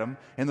looked at them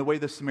and the way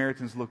the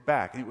Samaritans looked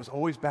back. And it was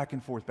always back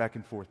and forth, back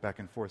and forth, back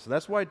and forth. So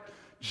that's why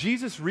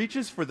Jesus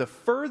reaches for the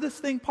furthest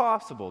thing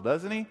possible,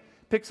 doesn't he?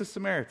 Picks a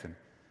Samaritan.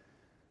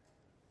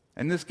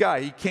 And this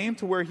guy, he came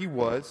to where he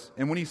was,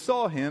 and when he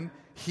saw him,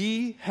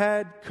 he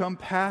had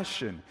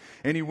compassion.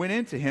 And he went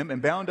into him and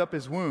bound up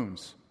his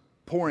wounds,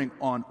 pouring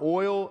on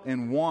oil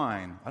and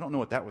wine. I don't know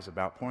what that was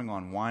about, pouring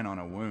on wine on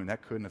a wound.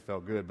 That couldn't have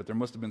felt good, but there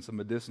must have been some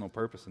medicinal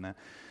purpose in that.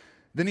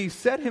 Then he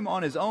set him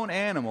on his own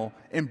animal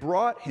and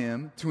brought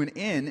him to an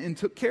inn and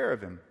took care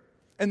of him.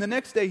 And the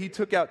next day he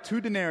took out 2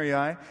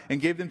 denarii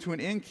and gave them to an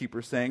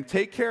innkeeper, saying,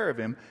 "Take care of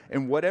him,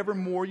 and whatever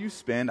more you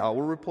spend, I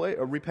will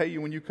repay you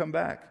when you come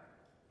back."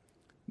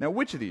 Now,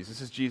 which of these,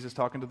 this is Jesus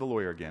talking to the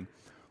lawyer again,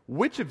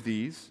 which of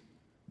these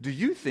do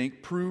you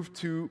think proved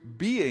to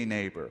be a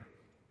neighbor?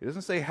 He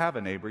doesn't say have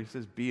a neighbor, he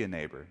says be a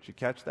neighbor. Did you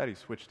catch that? He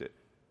switched it.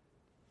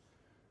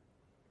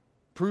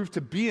 Proved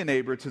to be a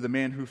neighbor to the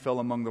man who fell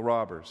among the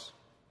robbers.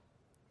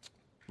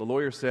 The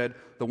lawyer said,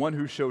 "The one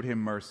who showed him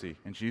mercy."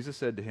 And Jesus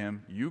said to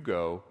him, "You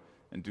go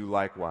and do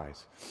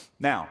likewise."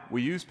 Now,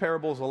 we use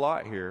parables a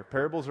lot here.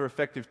 Parables are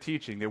effective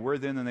teaching. They were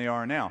then and they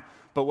are now.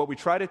 But what we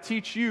try to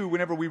teach you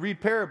whenever we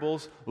read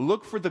parables,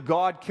 look for the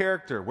God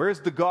character.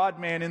 Where's the God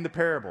man in the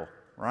parable,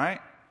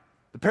 right?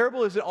 The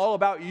parable isn't all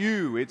about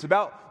you. It's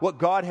about what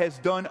God has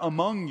done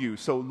among you.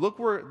 So look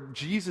where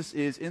Jesus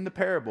is in the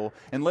parable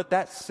and let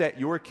that set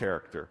your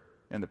character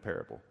in the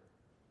parable.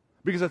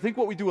 Because I think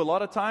what we do a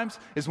lot of times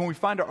is when we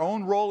find our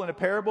own role in a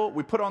parable,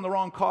 we put on the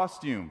wrong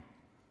costume.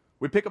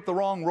 We pick up the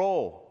wrong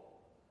role.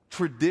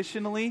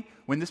 Traditionally,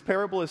 when this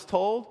parable is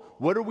told,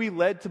 what are we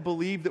led to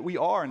believe that we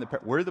are?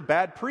 We're the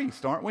bad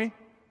priest, aren't we?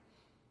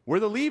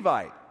 We're the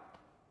Levite.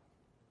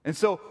 And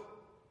so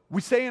we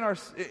say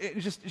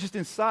just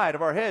inside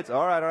of our heads,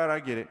 all right, I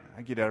get it.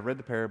 I've read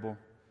the parable.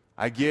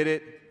 I get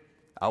it.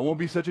 I won't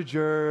be such a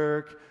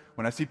jerk.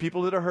 When I see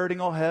people that are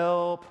hurting, I'll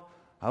help.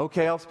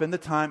 Okay, I'll spend the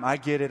time. I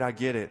get it.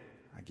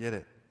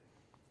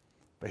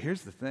 But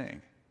here's the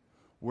thing.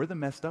 We're the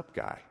messed up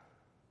guy.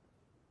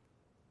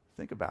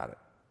 Think about it.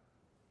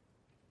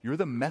 You're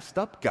the messed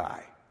up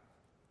guy,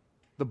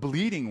 the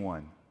bleeding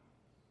one,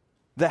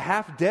 the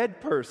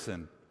half-dead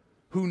person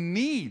who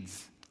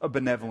needs a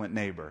benevolent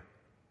neighbor.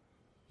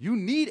 You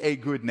need a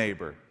good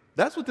neighbor.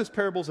 That's what this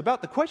parable is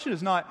about. The question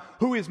is not,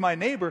 who is my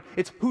neighbor?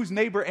 It's, whose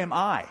neighbor am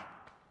I?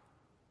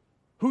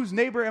 Whose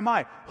neighbor am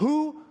I?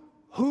 Who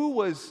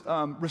was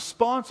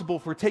responsible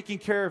for taking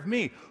care of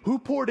me? Who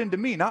poured into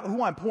me? Not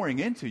who I'm pouring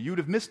into. You would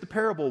have missed the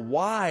parable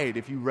wide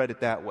if you read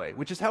it that way,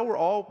 which is how we're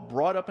all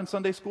brought up in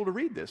Sunday school to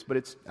read this, but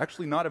it's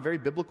actually not a very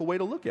biblical way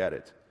to look at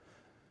it.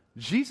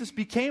 Jesus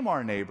became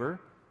our neighbor,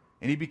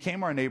 and he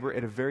became our neighbor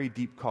at a very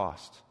deep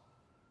cost.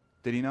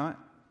 Did he not?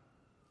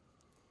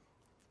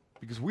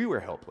 Because we were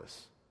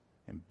helpless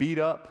and beat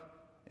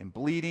up and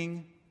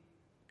bleeding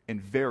and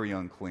very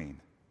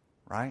unclean,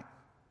 right?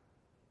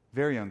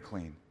 Very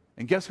unclean.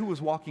 And guess who was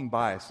walking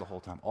by us the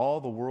whole time? All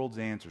the world's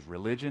answers.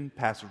 Religion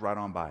passes right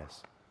on by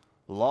us.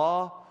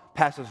 Law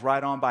passes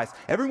right on by us.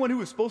 Everyone who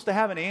was supposed to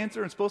have an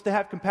answer and supposed to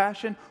have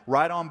compassion,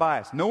 right on by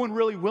us. No one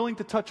really willing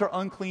to touch our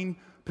unclean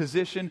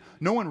position.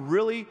 No one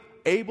really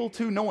able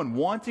to. No one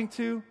wanting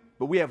to.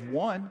 But we have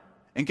one.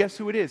 And guess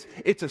who it is?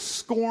 It's a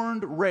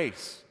scorned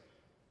race.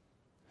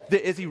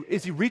 That as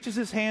he reaches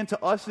his hand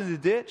to us in the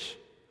ditch,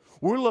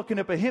 we're looking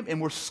up at him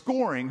and we're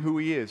scoring who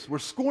he is. We're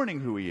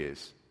scorning who he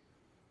is.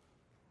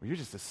 Well, you're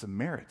just a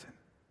Samaritan.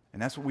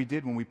 And that's what we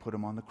did when we put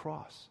him on the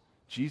cross.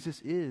 Jesus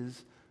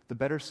is the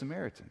better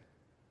Samaritan.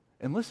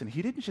 And listen,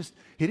 he didn't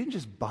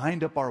just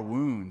bind up our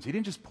wounds. He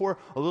didn't just pour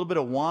a little bit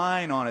of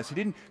wine on us. He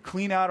didn't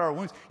clean out our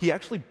wounds. He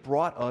actually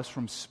brought us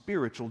from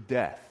spiritual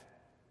death.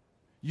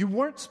 You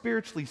weren't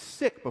spiritually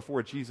sick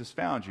before Jesus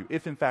found you,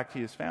 if in fact he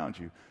has found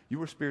you. You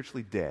were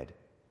spiritually dead.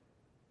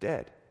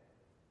 Dead.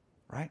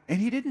 Right? And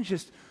he didn't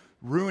just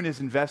ruin his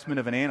investment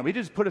of an animal. He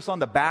just put us on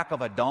the back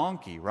of a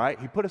donkey, right?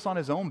 He put us on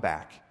his own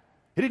back.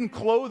 He didn't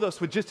clothe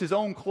us with just his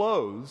own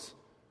clothes.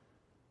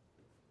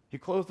 He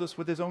clothed us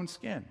with his own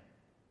skin.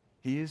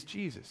 He is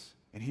Jesus,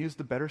 and he is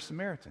the better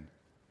Samaritan.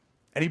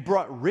 And he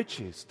brought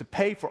riches to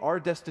pay for our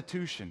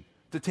destitution,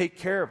 to take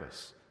care of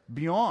us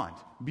beyond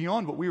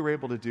what we were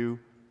able to do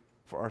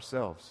for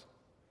ourselves.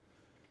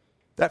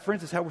 That,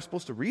 friends, is how we're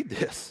supposed to read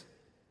this.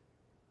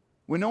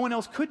 When no one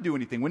else could do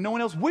anything, when no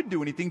one else would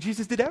do anything,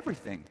 Jesus did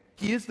everything.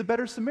 He is the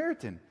better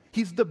Samaritan.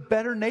 He's the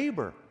better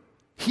neighbor.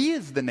 He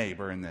is the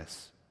neighbor in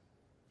this.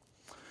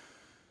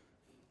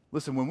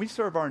 Listen, when we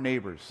serve our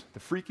neighbors, the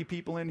freaky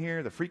people in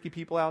here, the freaky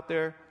people out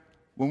there,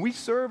 when we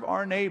serve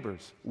our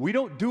neighbors, we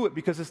don't do it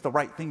because it's the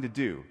right thing to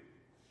do,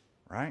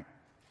 right?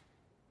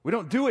 We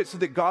don't do it so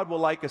that God will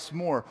like us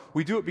more.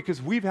 We do it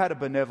because we've had a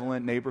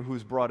benevolent neighbor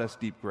who's brought us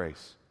deep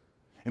grace.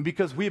 And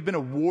because we have been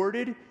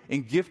awarded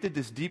and gifted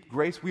this deep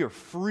grace, we are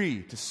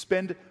free to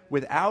spend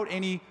without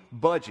any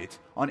budget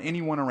on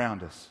anyone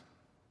around us.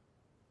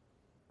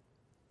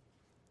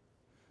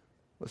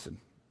 Listen,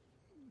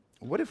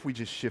 what if we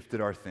just shifted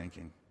our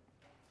thinking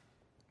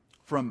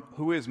from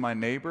who is my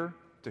neighbor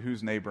to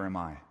whose neighbor am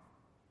I?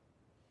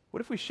 What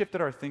if we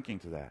shifted our thinking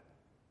to that?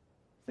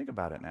 Think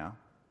about it now.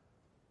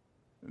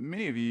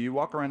 Many of you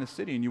walk around the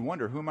city and you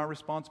wonder, who am I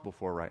responsible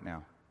for right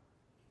now?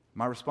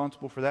 Am I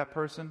responsible for that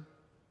person?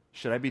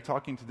 Should I be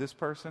talking to this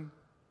person?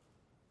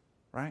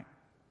 Right?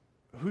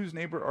 Whose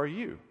neighbor are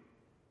you?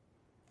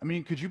 I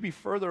mean, could you be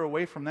further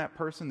away from that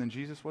person than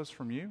Jesus was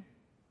from you?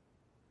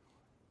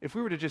 If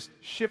we were to just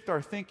shift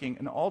our thinking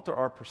and alter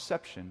our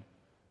perception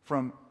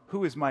from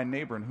who is my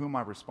neighbor and who am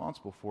I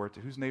responsible for to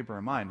whose neighbor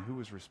am I and who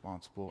was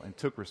responsible and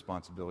took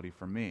responsibility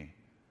for me,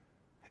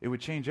 it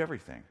would change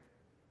everything.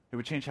 It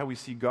would change how we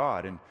see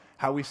God and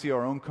how we see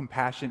our own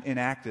compassion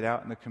enacted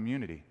out in the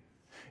community.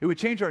 It would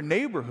change our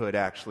neighborhood,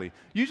 actually.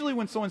 Usually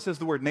when someone says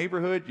the word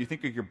neighborhood, you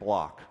think of your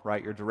block,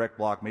 right? Your direct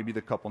block, maybe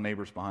the couple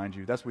neighbors behind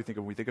you. That's what we think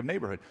of when we think of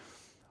neighborhood.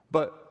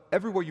 But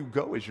everywhere you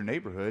go is your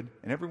neighborhood,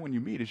 and everyone you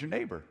meet is your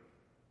neighbor.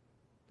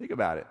 Think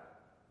about it.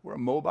 We're a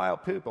mobile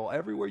people.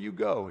 Everywhere you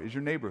go is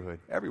your neighborhood,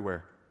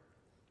 everywhere.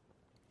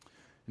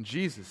 And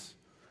Jesus,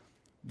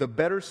 the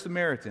better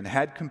Samaritan,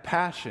 had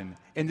compassion,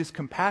 and this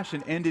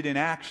compassion ended in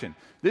action.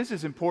 This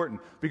is important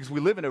because we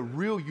live in a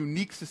real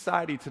unique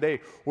society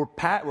today where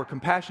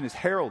compassion is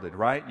heralded,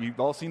 right? You've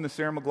all seen the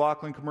Sarah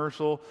McLachlan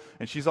commercial,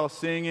 and she's all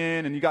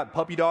singing, and you got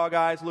puppy dog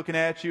eyes looking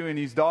at you, and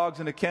these dogs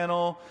in a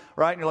kennel,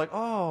 right? And you're like,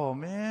 oh,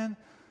 man.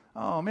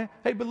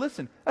 Hey, but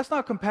listen, that's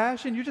not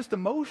compassion. You're just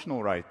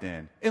emotional right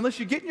then. Unless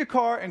you get in your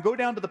car and go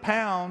down to the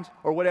pound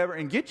or whatever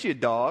and get you a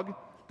dog,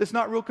 that's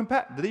not real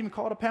compassion. Do they even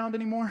call it a pound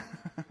anymore?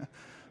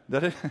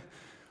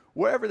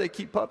 Wherever they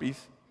keep puppies.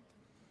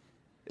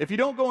 If you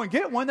don't go and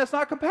get one, that's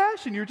not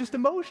compassion. You're just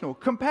emotional.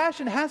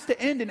 Compassion has to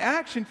end in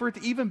action for it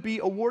to even be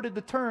awarded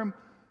the term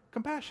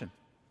compassion.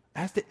 It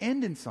has to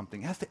end in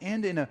something. It has to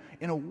end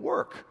in a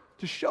work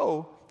to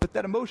show that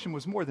that emotion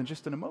was more than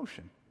just an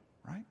emotion,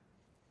 right?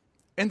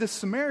 And the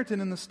Samaritan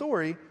in the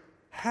story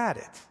had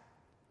it.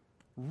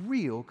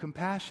 Real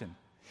compassion.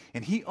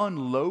 And he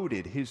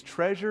unloaded his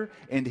treasure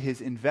and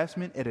his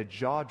investment at a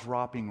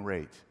jaw-dropping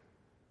rate.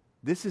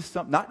 This is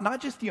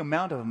not just the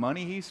amount of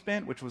money he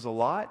spent, which was a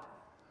lot,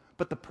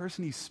 but the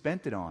person he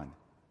spent it on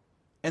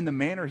and the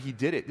manner he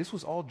did it. This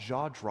was all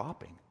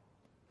jaw-dropping.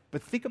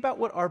 But think about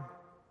what our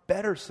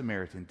better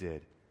Samaritan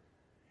did.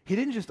 He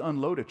didn't just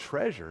unload a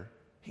treasure,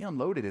 he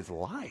unloaded his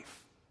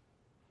life.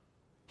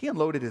 He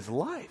unloaded his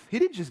life. He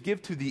didn't just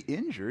give to the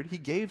injured, he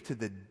gave to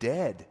the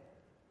dead,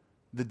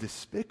 the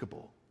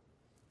despicable.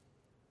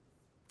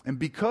 And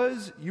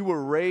because you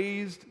were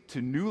raised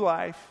to new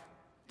life,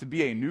 to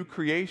be a new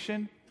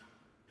creation,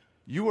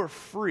 you are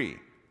free.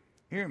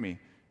 Hear me.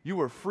 You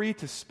are free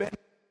to spend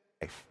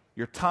life,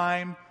 your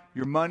time,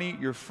 your money.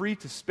 You're free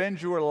to spend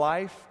your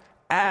life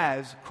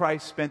as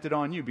Christ spent it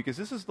on you. Because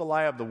this is the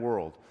lie of the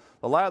world.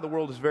 The lie of the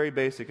world is very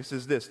basic. It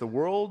says this: the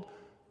world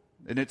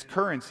and its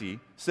currency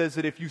says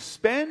that if you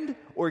spend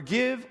or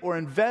give or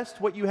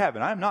invest what you have,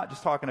 and I'm not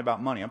just talking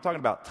about money, I'm talking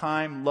about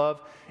time,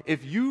 love.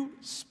 If you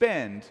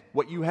spend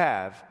what you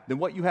have, then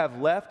what you have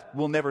left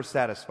will never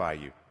satisfy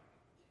you.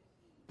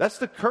 That's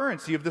the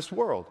currency of this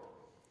world.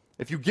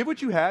 If you give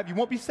what you have, you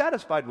won't be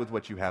satisfied with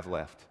what you have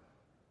left.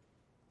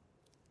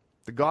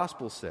 The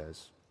gospel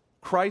says,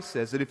 Christ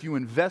says that if you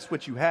invest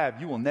what you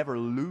have, you will never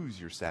lose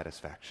your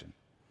satisfaction.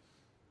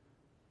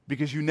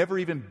 Because you never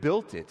even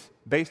built it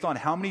based on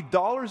how many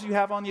dollars you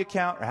have on the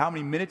account or how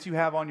many minutes you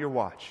have on your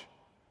watch.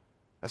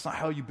 That's not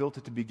how you built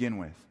it to begin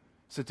with.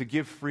 So to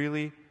give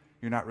freely,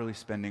 you're not really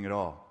spending at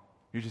all.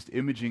 You're just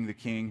imaging the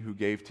king who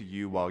gave to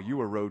you while you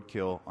were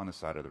roadkill on the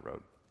side of the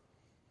road.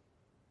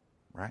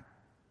 Right?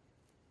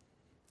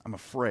 I'm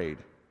afraid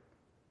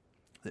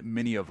that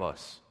many of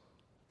us,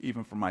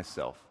 even for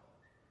myself,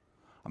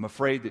 I'm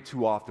afraid that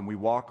too often we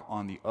walk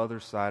on the other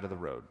side of the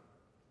road.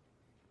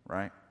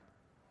 Right?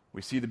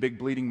 We see the big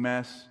bleeding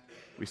mess,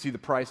 we see the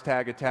price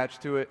tag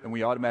attached to it, and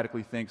we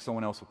automatically think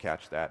someone else will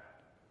catch that.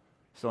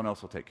 Someone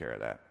else will take care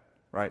of that,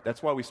 right?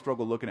 That's why we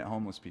struggle looking at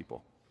homeless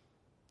people.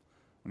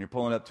 When you're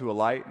pulling up to a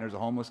light and there's a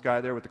homeless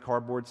guy there with the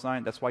cardboard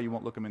sign, that's why you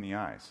won't look him in the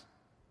eyes,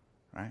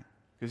 right?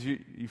 Because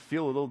you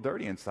feel a little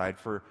dirty inside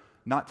for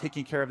not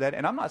taking care of that.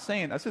 And I'm not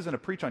saying, this isn't a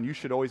preach on you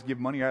should always give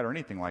money out or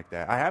anything like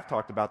that. I have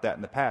talked about that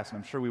in the past, and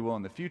I'm sure we will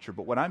in the future.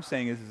 But what I'm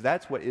saying is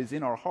that's what is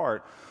in our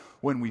heart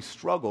when we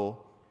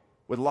struggle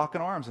with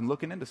locking arms and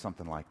looking into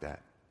something like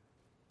that,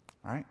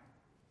 right?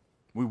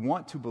 We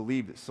want to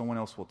believe that someone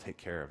else will take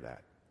care of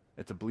that.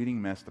 It's a bleeding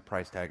mess. The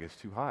price tag is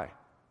too high,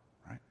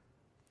 right?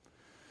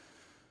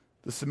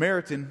 The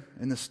Samaritan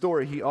in the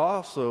story, he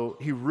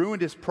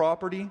ruined his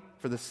property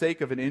for the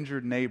sake of an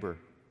injured neighbor.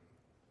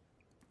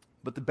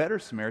 But the better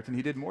Samaritan,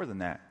 he did more than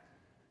that.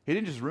 He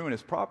didn't just ruin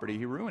his property,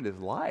 he ruined his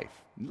life.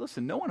 And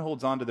listen, no one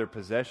holds on to their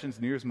possessions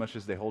near as much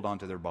as they hold on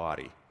to their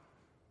body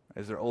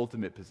as their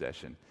ultimate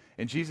possession.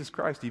 And Jesus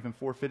Christ even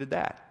forfeited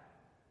that.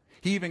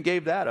 He even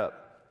gave that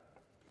up.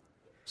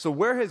 So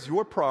where has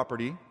your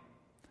property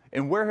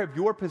and where have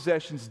your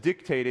possessions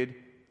dictated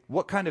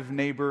what kind of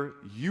neighbor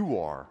you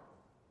are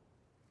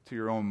to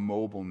your own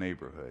mobile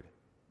neighborhood?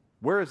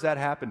 Where has that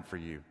happened for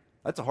you?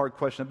 That's a hard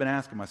question. I've been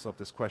asking myself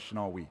this question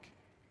all week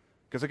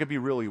because I could be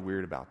really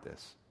weird about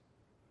this.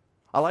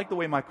 I like the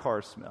way my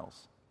car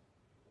smells.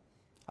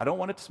 I don't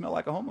want it to smell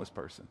like a homeless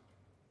person,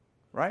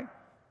 right?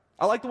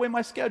 I like the way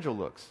my schedule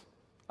looks.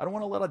 I don't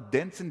want a lot of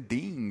dents and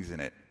dings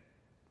in it,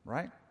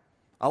 right?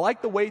 I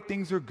like the way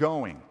things are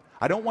going.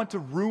 I don't want to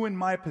ruin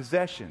my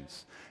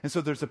possessions. And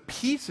so there's a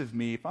piece of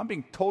me, if I'm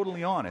being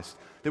totally honest,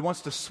 that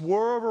wants to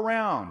swerve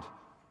around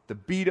the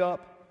beat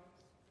up,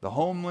 the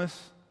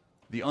homeless,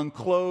 the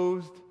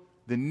unclothed,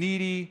 the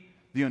needy,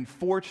 the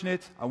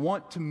unfortunate. I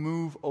want to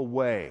move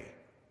away.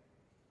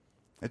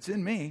 It's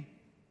in me.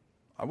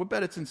 I would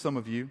bet it's in some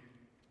of you.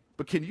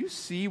 But can you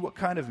see what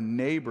kind of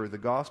neighbor the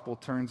gospel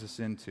turns us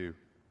into?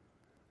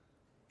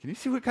 Can you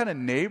see what kind of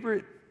neighbor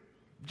it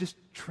just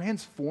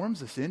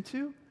transforms us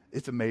into?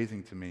 It's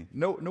amazing to me.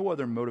 No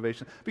other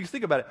motivation. Because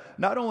think about it.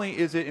 Not only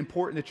is it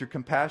important that your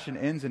compassion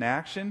ends in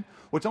action,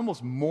 what's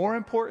almost more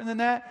important than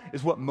that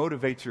is what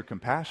motivates your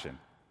compassion.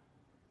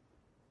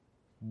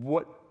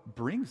 What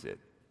brings it?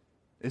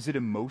 Is it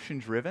emotion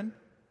driven?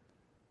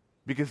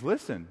 Because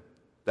listen,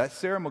 that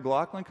Sarah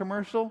McLachlan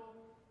commercial,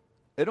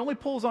 it only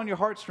pulls on your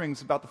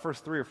heartstrings about the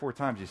first 3 or 4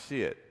 times you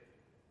see it.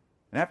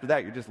 And after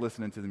that, you're just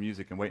listening to the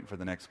music and waiting for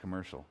the next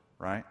commercial,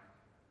 right?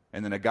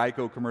 And then a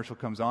Geico commercial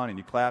comes on and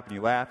you clap and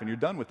you laugh and you're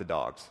done with the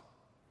dogs.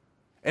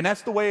 And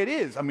that's the way it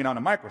is. I mean, on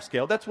a micro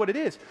scale, that's what it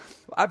is.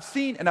 I've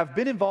seen and I've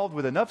been involved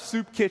with enough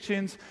soup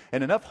kitchens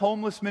and enough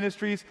homeless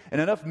ministries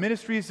and enough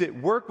ministries that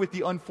work with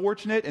the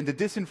unfortunate and the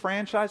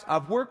disenfranchised.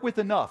 I've worked with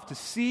enough to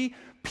see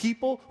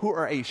people who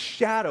are a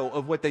shadow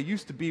of what they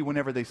used to be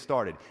whenever they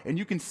started. And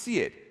you can see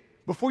it.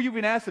 Before you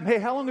even ask them, hey,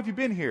 how long have you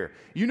been here?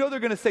 You know they're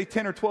going to say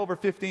 10 or 12 or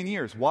 15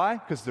 years. Why?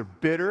 Because they're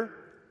bitter.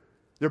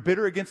 They're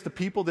bitter against the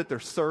people that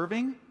they're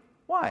serving.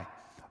 Why?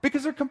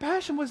 Because their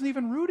compassion wasn't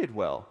even rooted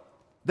well.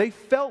 They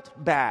felt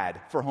bad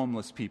for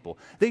homeless people.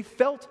 They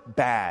felt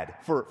bad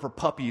for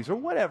puppies or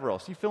whatever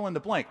else. You fill in the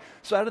blank.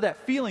 So out of that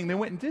feeling, they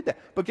went and did that.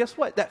 But guess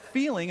what? That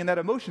feeling and that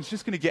emotion is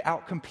just going to get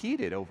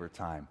out-competed over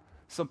time.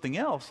 Something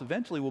else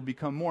eventually will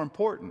become more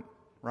important,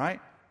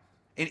 right?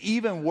 And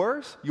even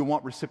worse, you'll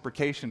want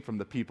reciprocation from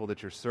the people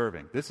that you're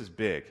serving. This is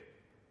big.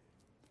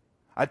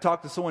 I would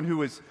talk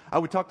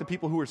to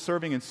people who were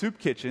serving in soup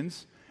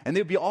kitchens, and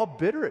they'd be all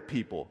bitter at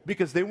people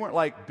because they weren't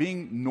like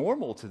being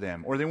normal to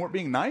them or they weren't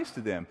being nice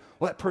to them.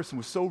 Well, that person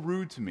was so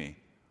rude to me.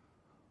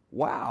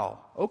 Wow.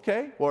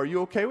 Okay. Well, are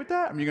you okay with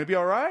that? I mean, you're going to be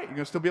all right? You're going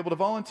to still be able to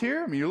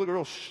volunteer? I mean, you look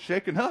real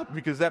shaken up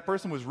because that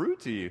person was rude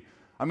to you.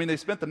 I mean, they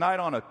spent the night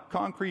on a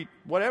concrete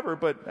whatever,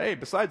 but hey,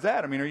 besides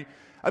that,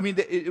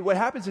 what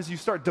happens is you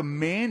start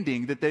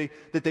demanding that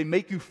they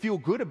make you feel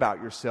good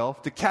about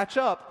yourself to catch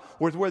up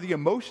with where the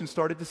emotion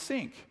started to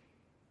sink.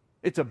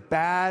 It's a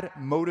bad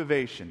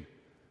motivation.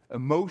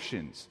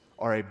 Emotions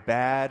are a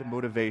bad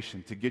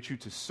motivation to get you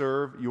to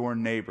serve your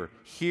neighbor.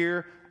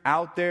 Here,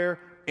 out there,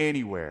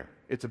 anywhere.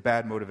 It's a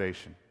bad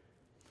motivation.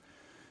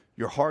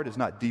 Your heart is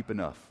not deep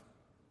enough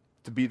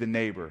to be the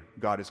neighbor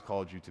God has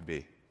called you to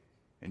be.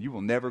 And you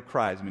will never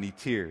cry as many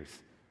tears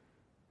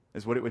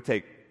as what it would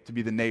take to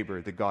be the neighbor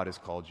that God has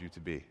called you to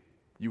be.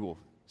 You will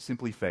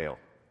simply fail.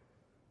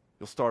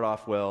 You'll start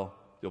off well,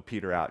 you'll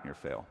peter out and you'll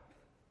fail.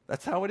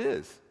 That's how it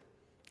is.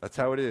 That's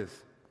how it is.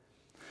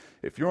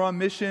 If you're on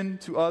mission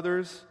to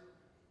others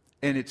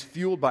and it's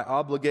fueled by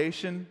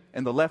obligation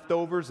and the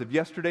leftovers of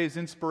yesterday's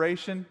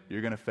inspiration,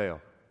 you're going to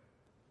fail.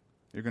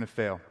 You're going to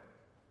fail.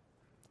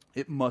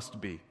 It must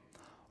be.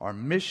 Our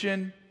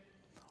mission,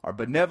 our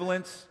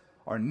benevolence,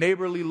 our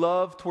neighborly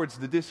love towards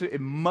the distant, it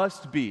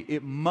must be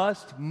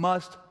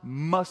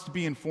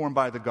informed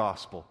by the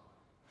gospel.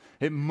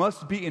 It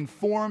must be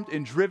informed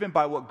and driven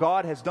by what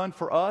God has done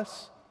for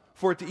us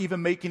for it to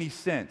even make any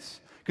sense.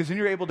 Because then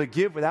you're able to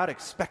give without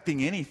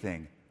expecting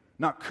anything.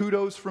 Not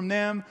kudos from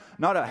them,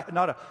 not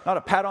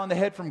a pat on the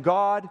head from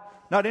God,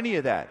 not any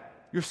of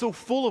that. You're so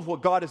full of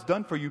what God has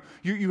done for you.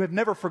 You have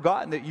never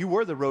forgotten that you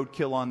were the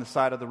roadkill on the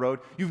side of the road.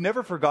 You've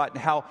never forgotten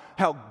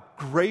how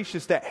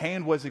gracious that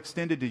hand was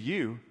extended to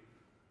you.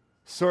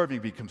 Serving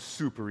becomes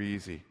super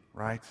easy,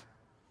 right?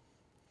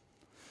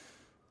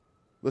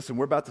 Listen,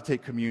 we're about to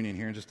take communion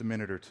here in just a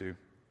minute or two.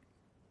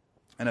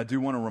 And I do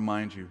want to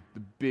remind you,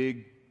 the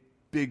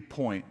big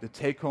point, the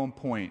take-home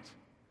point,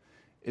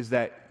 is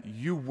that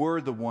you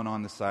were the one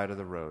on the side of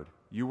the road.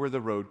 You were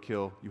the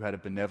roadkill. You had a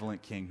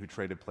benevolent king who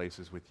traded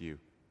places with you.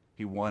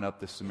 He won up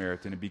the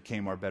Samaritan and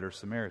became our better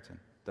Samaritan.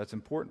 That's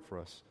important for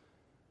us.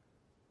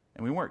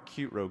 And we weren't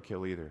cute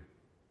roadkill either.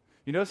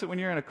 You notice that when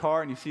you're in a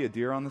car and you see a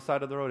deer on the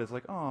side of the road, it's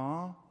like,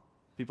 aw.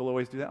 People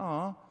always do that,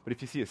 aw. But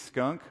if you see a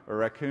skunk or a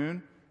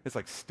raccoon, it's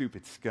like,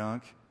 stupid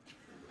skunk.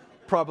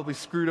 Probably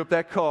screwed up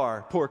that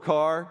car. Poor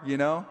car, you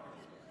know?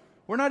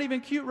 We're not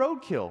even cute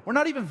roadkill. We're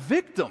not even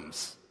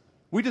victims.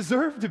 We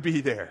deserve to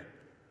be there.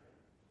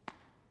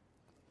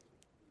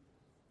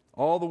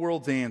 All the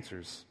world's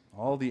answers,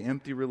 all the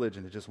empty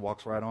religion that just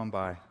walks right on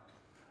by,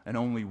 and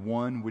only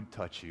one would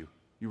touch you.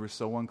 You were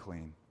so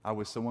unclean. I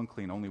was so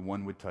unclean, only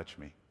one would touch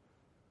me.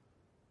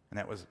 And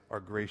that was our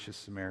gracious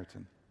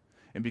Samaritan.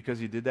 And because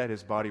he did that,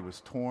 his body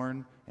was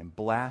torn and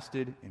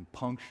blasted and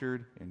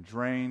punctured and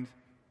drained.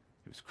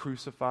 He was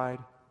crucified.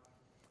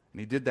 And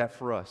he did that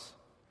for us.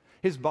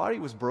 His body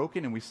was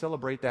broken, and we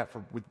celebrate that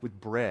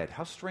with bread.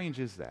 How strange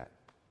is that?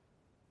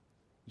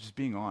 Just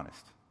being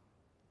honest.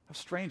 How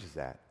strange is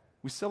that?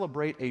 We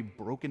celebrate a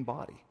broken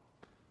body.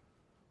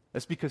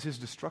 That's because his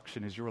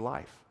destruction is your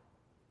life.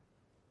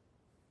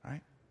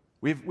 Right?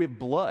 We have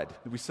blood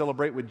that we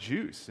celebrate with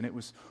juice, and it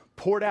was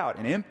poured out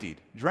and emptied,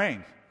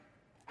 drained.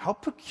 How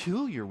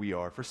peculiar we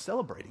are for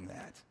celebrating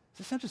that. Does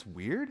this sound just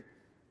weird?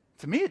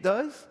 To me, it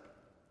does.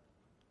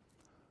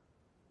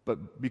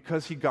 But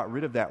because he got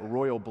rid of that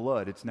royal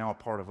blood, it's now a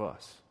part of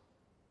us.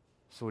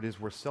 So it is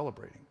worth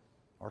celebrating.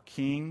 Our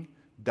king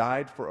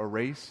died for a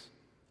race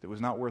that was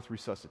not worth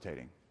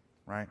resuscitating,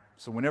 right?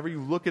 So whenever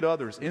you look at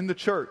others in the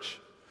church,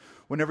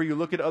 whenever you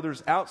look at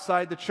others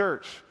outside the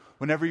church,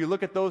 whenever you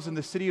look at those in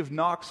the city of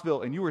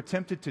Knoxville and you are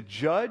tempted to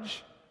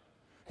judge,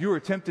 you are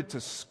tempted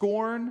to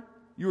scorn,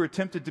 you are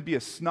tempted to be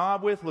a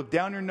snob with, look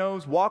down your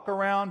nose, walk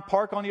around,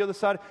 park on the other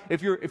side.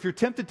 If you're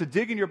tempted to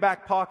dig in your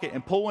back pocket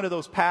and pull one of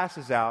those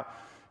passes out,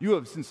 you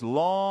have since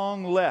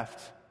long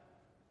left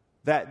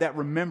that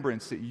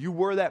remembrance that you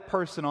were that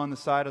person on the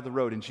side of the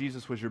road and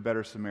Jesus was your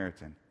better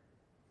Samaritan.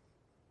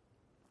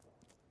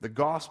 The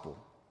gospel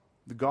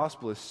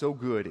is so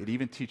good, it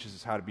even teaches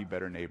us how to be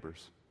better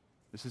neighbors.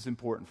 This is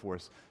important for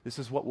us. This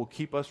is what will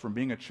keep us from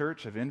being a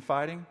church of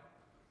infighting.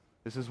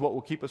 This is what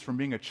will keep us from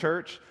being a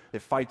church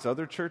that fights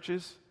other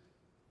churches.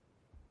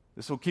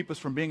 This will keep us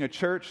from being a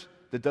church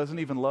that doesn't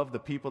even love the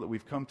people that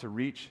we've come to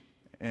reach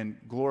and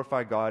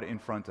glorify God in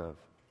front of,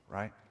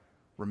 right?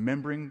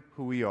 Remembering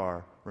who we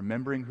are,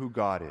 remembering who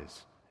God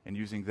is, and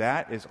using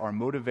that as our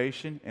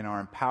motivation and our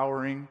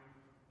empowering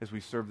as we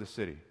serve the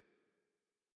city.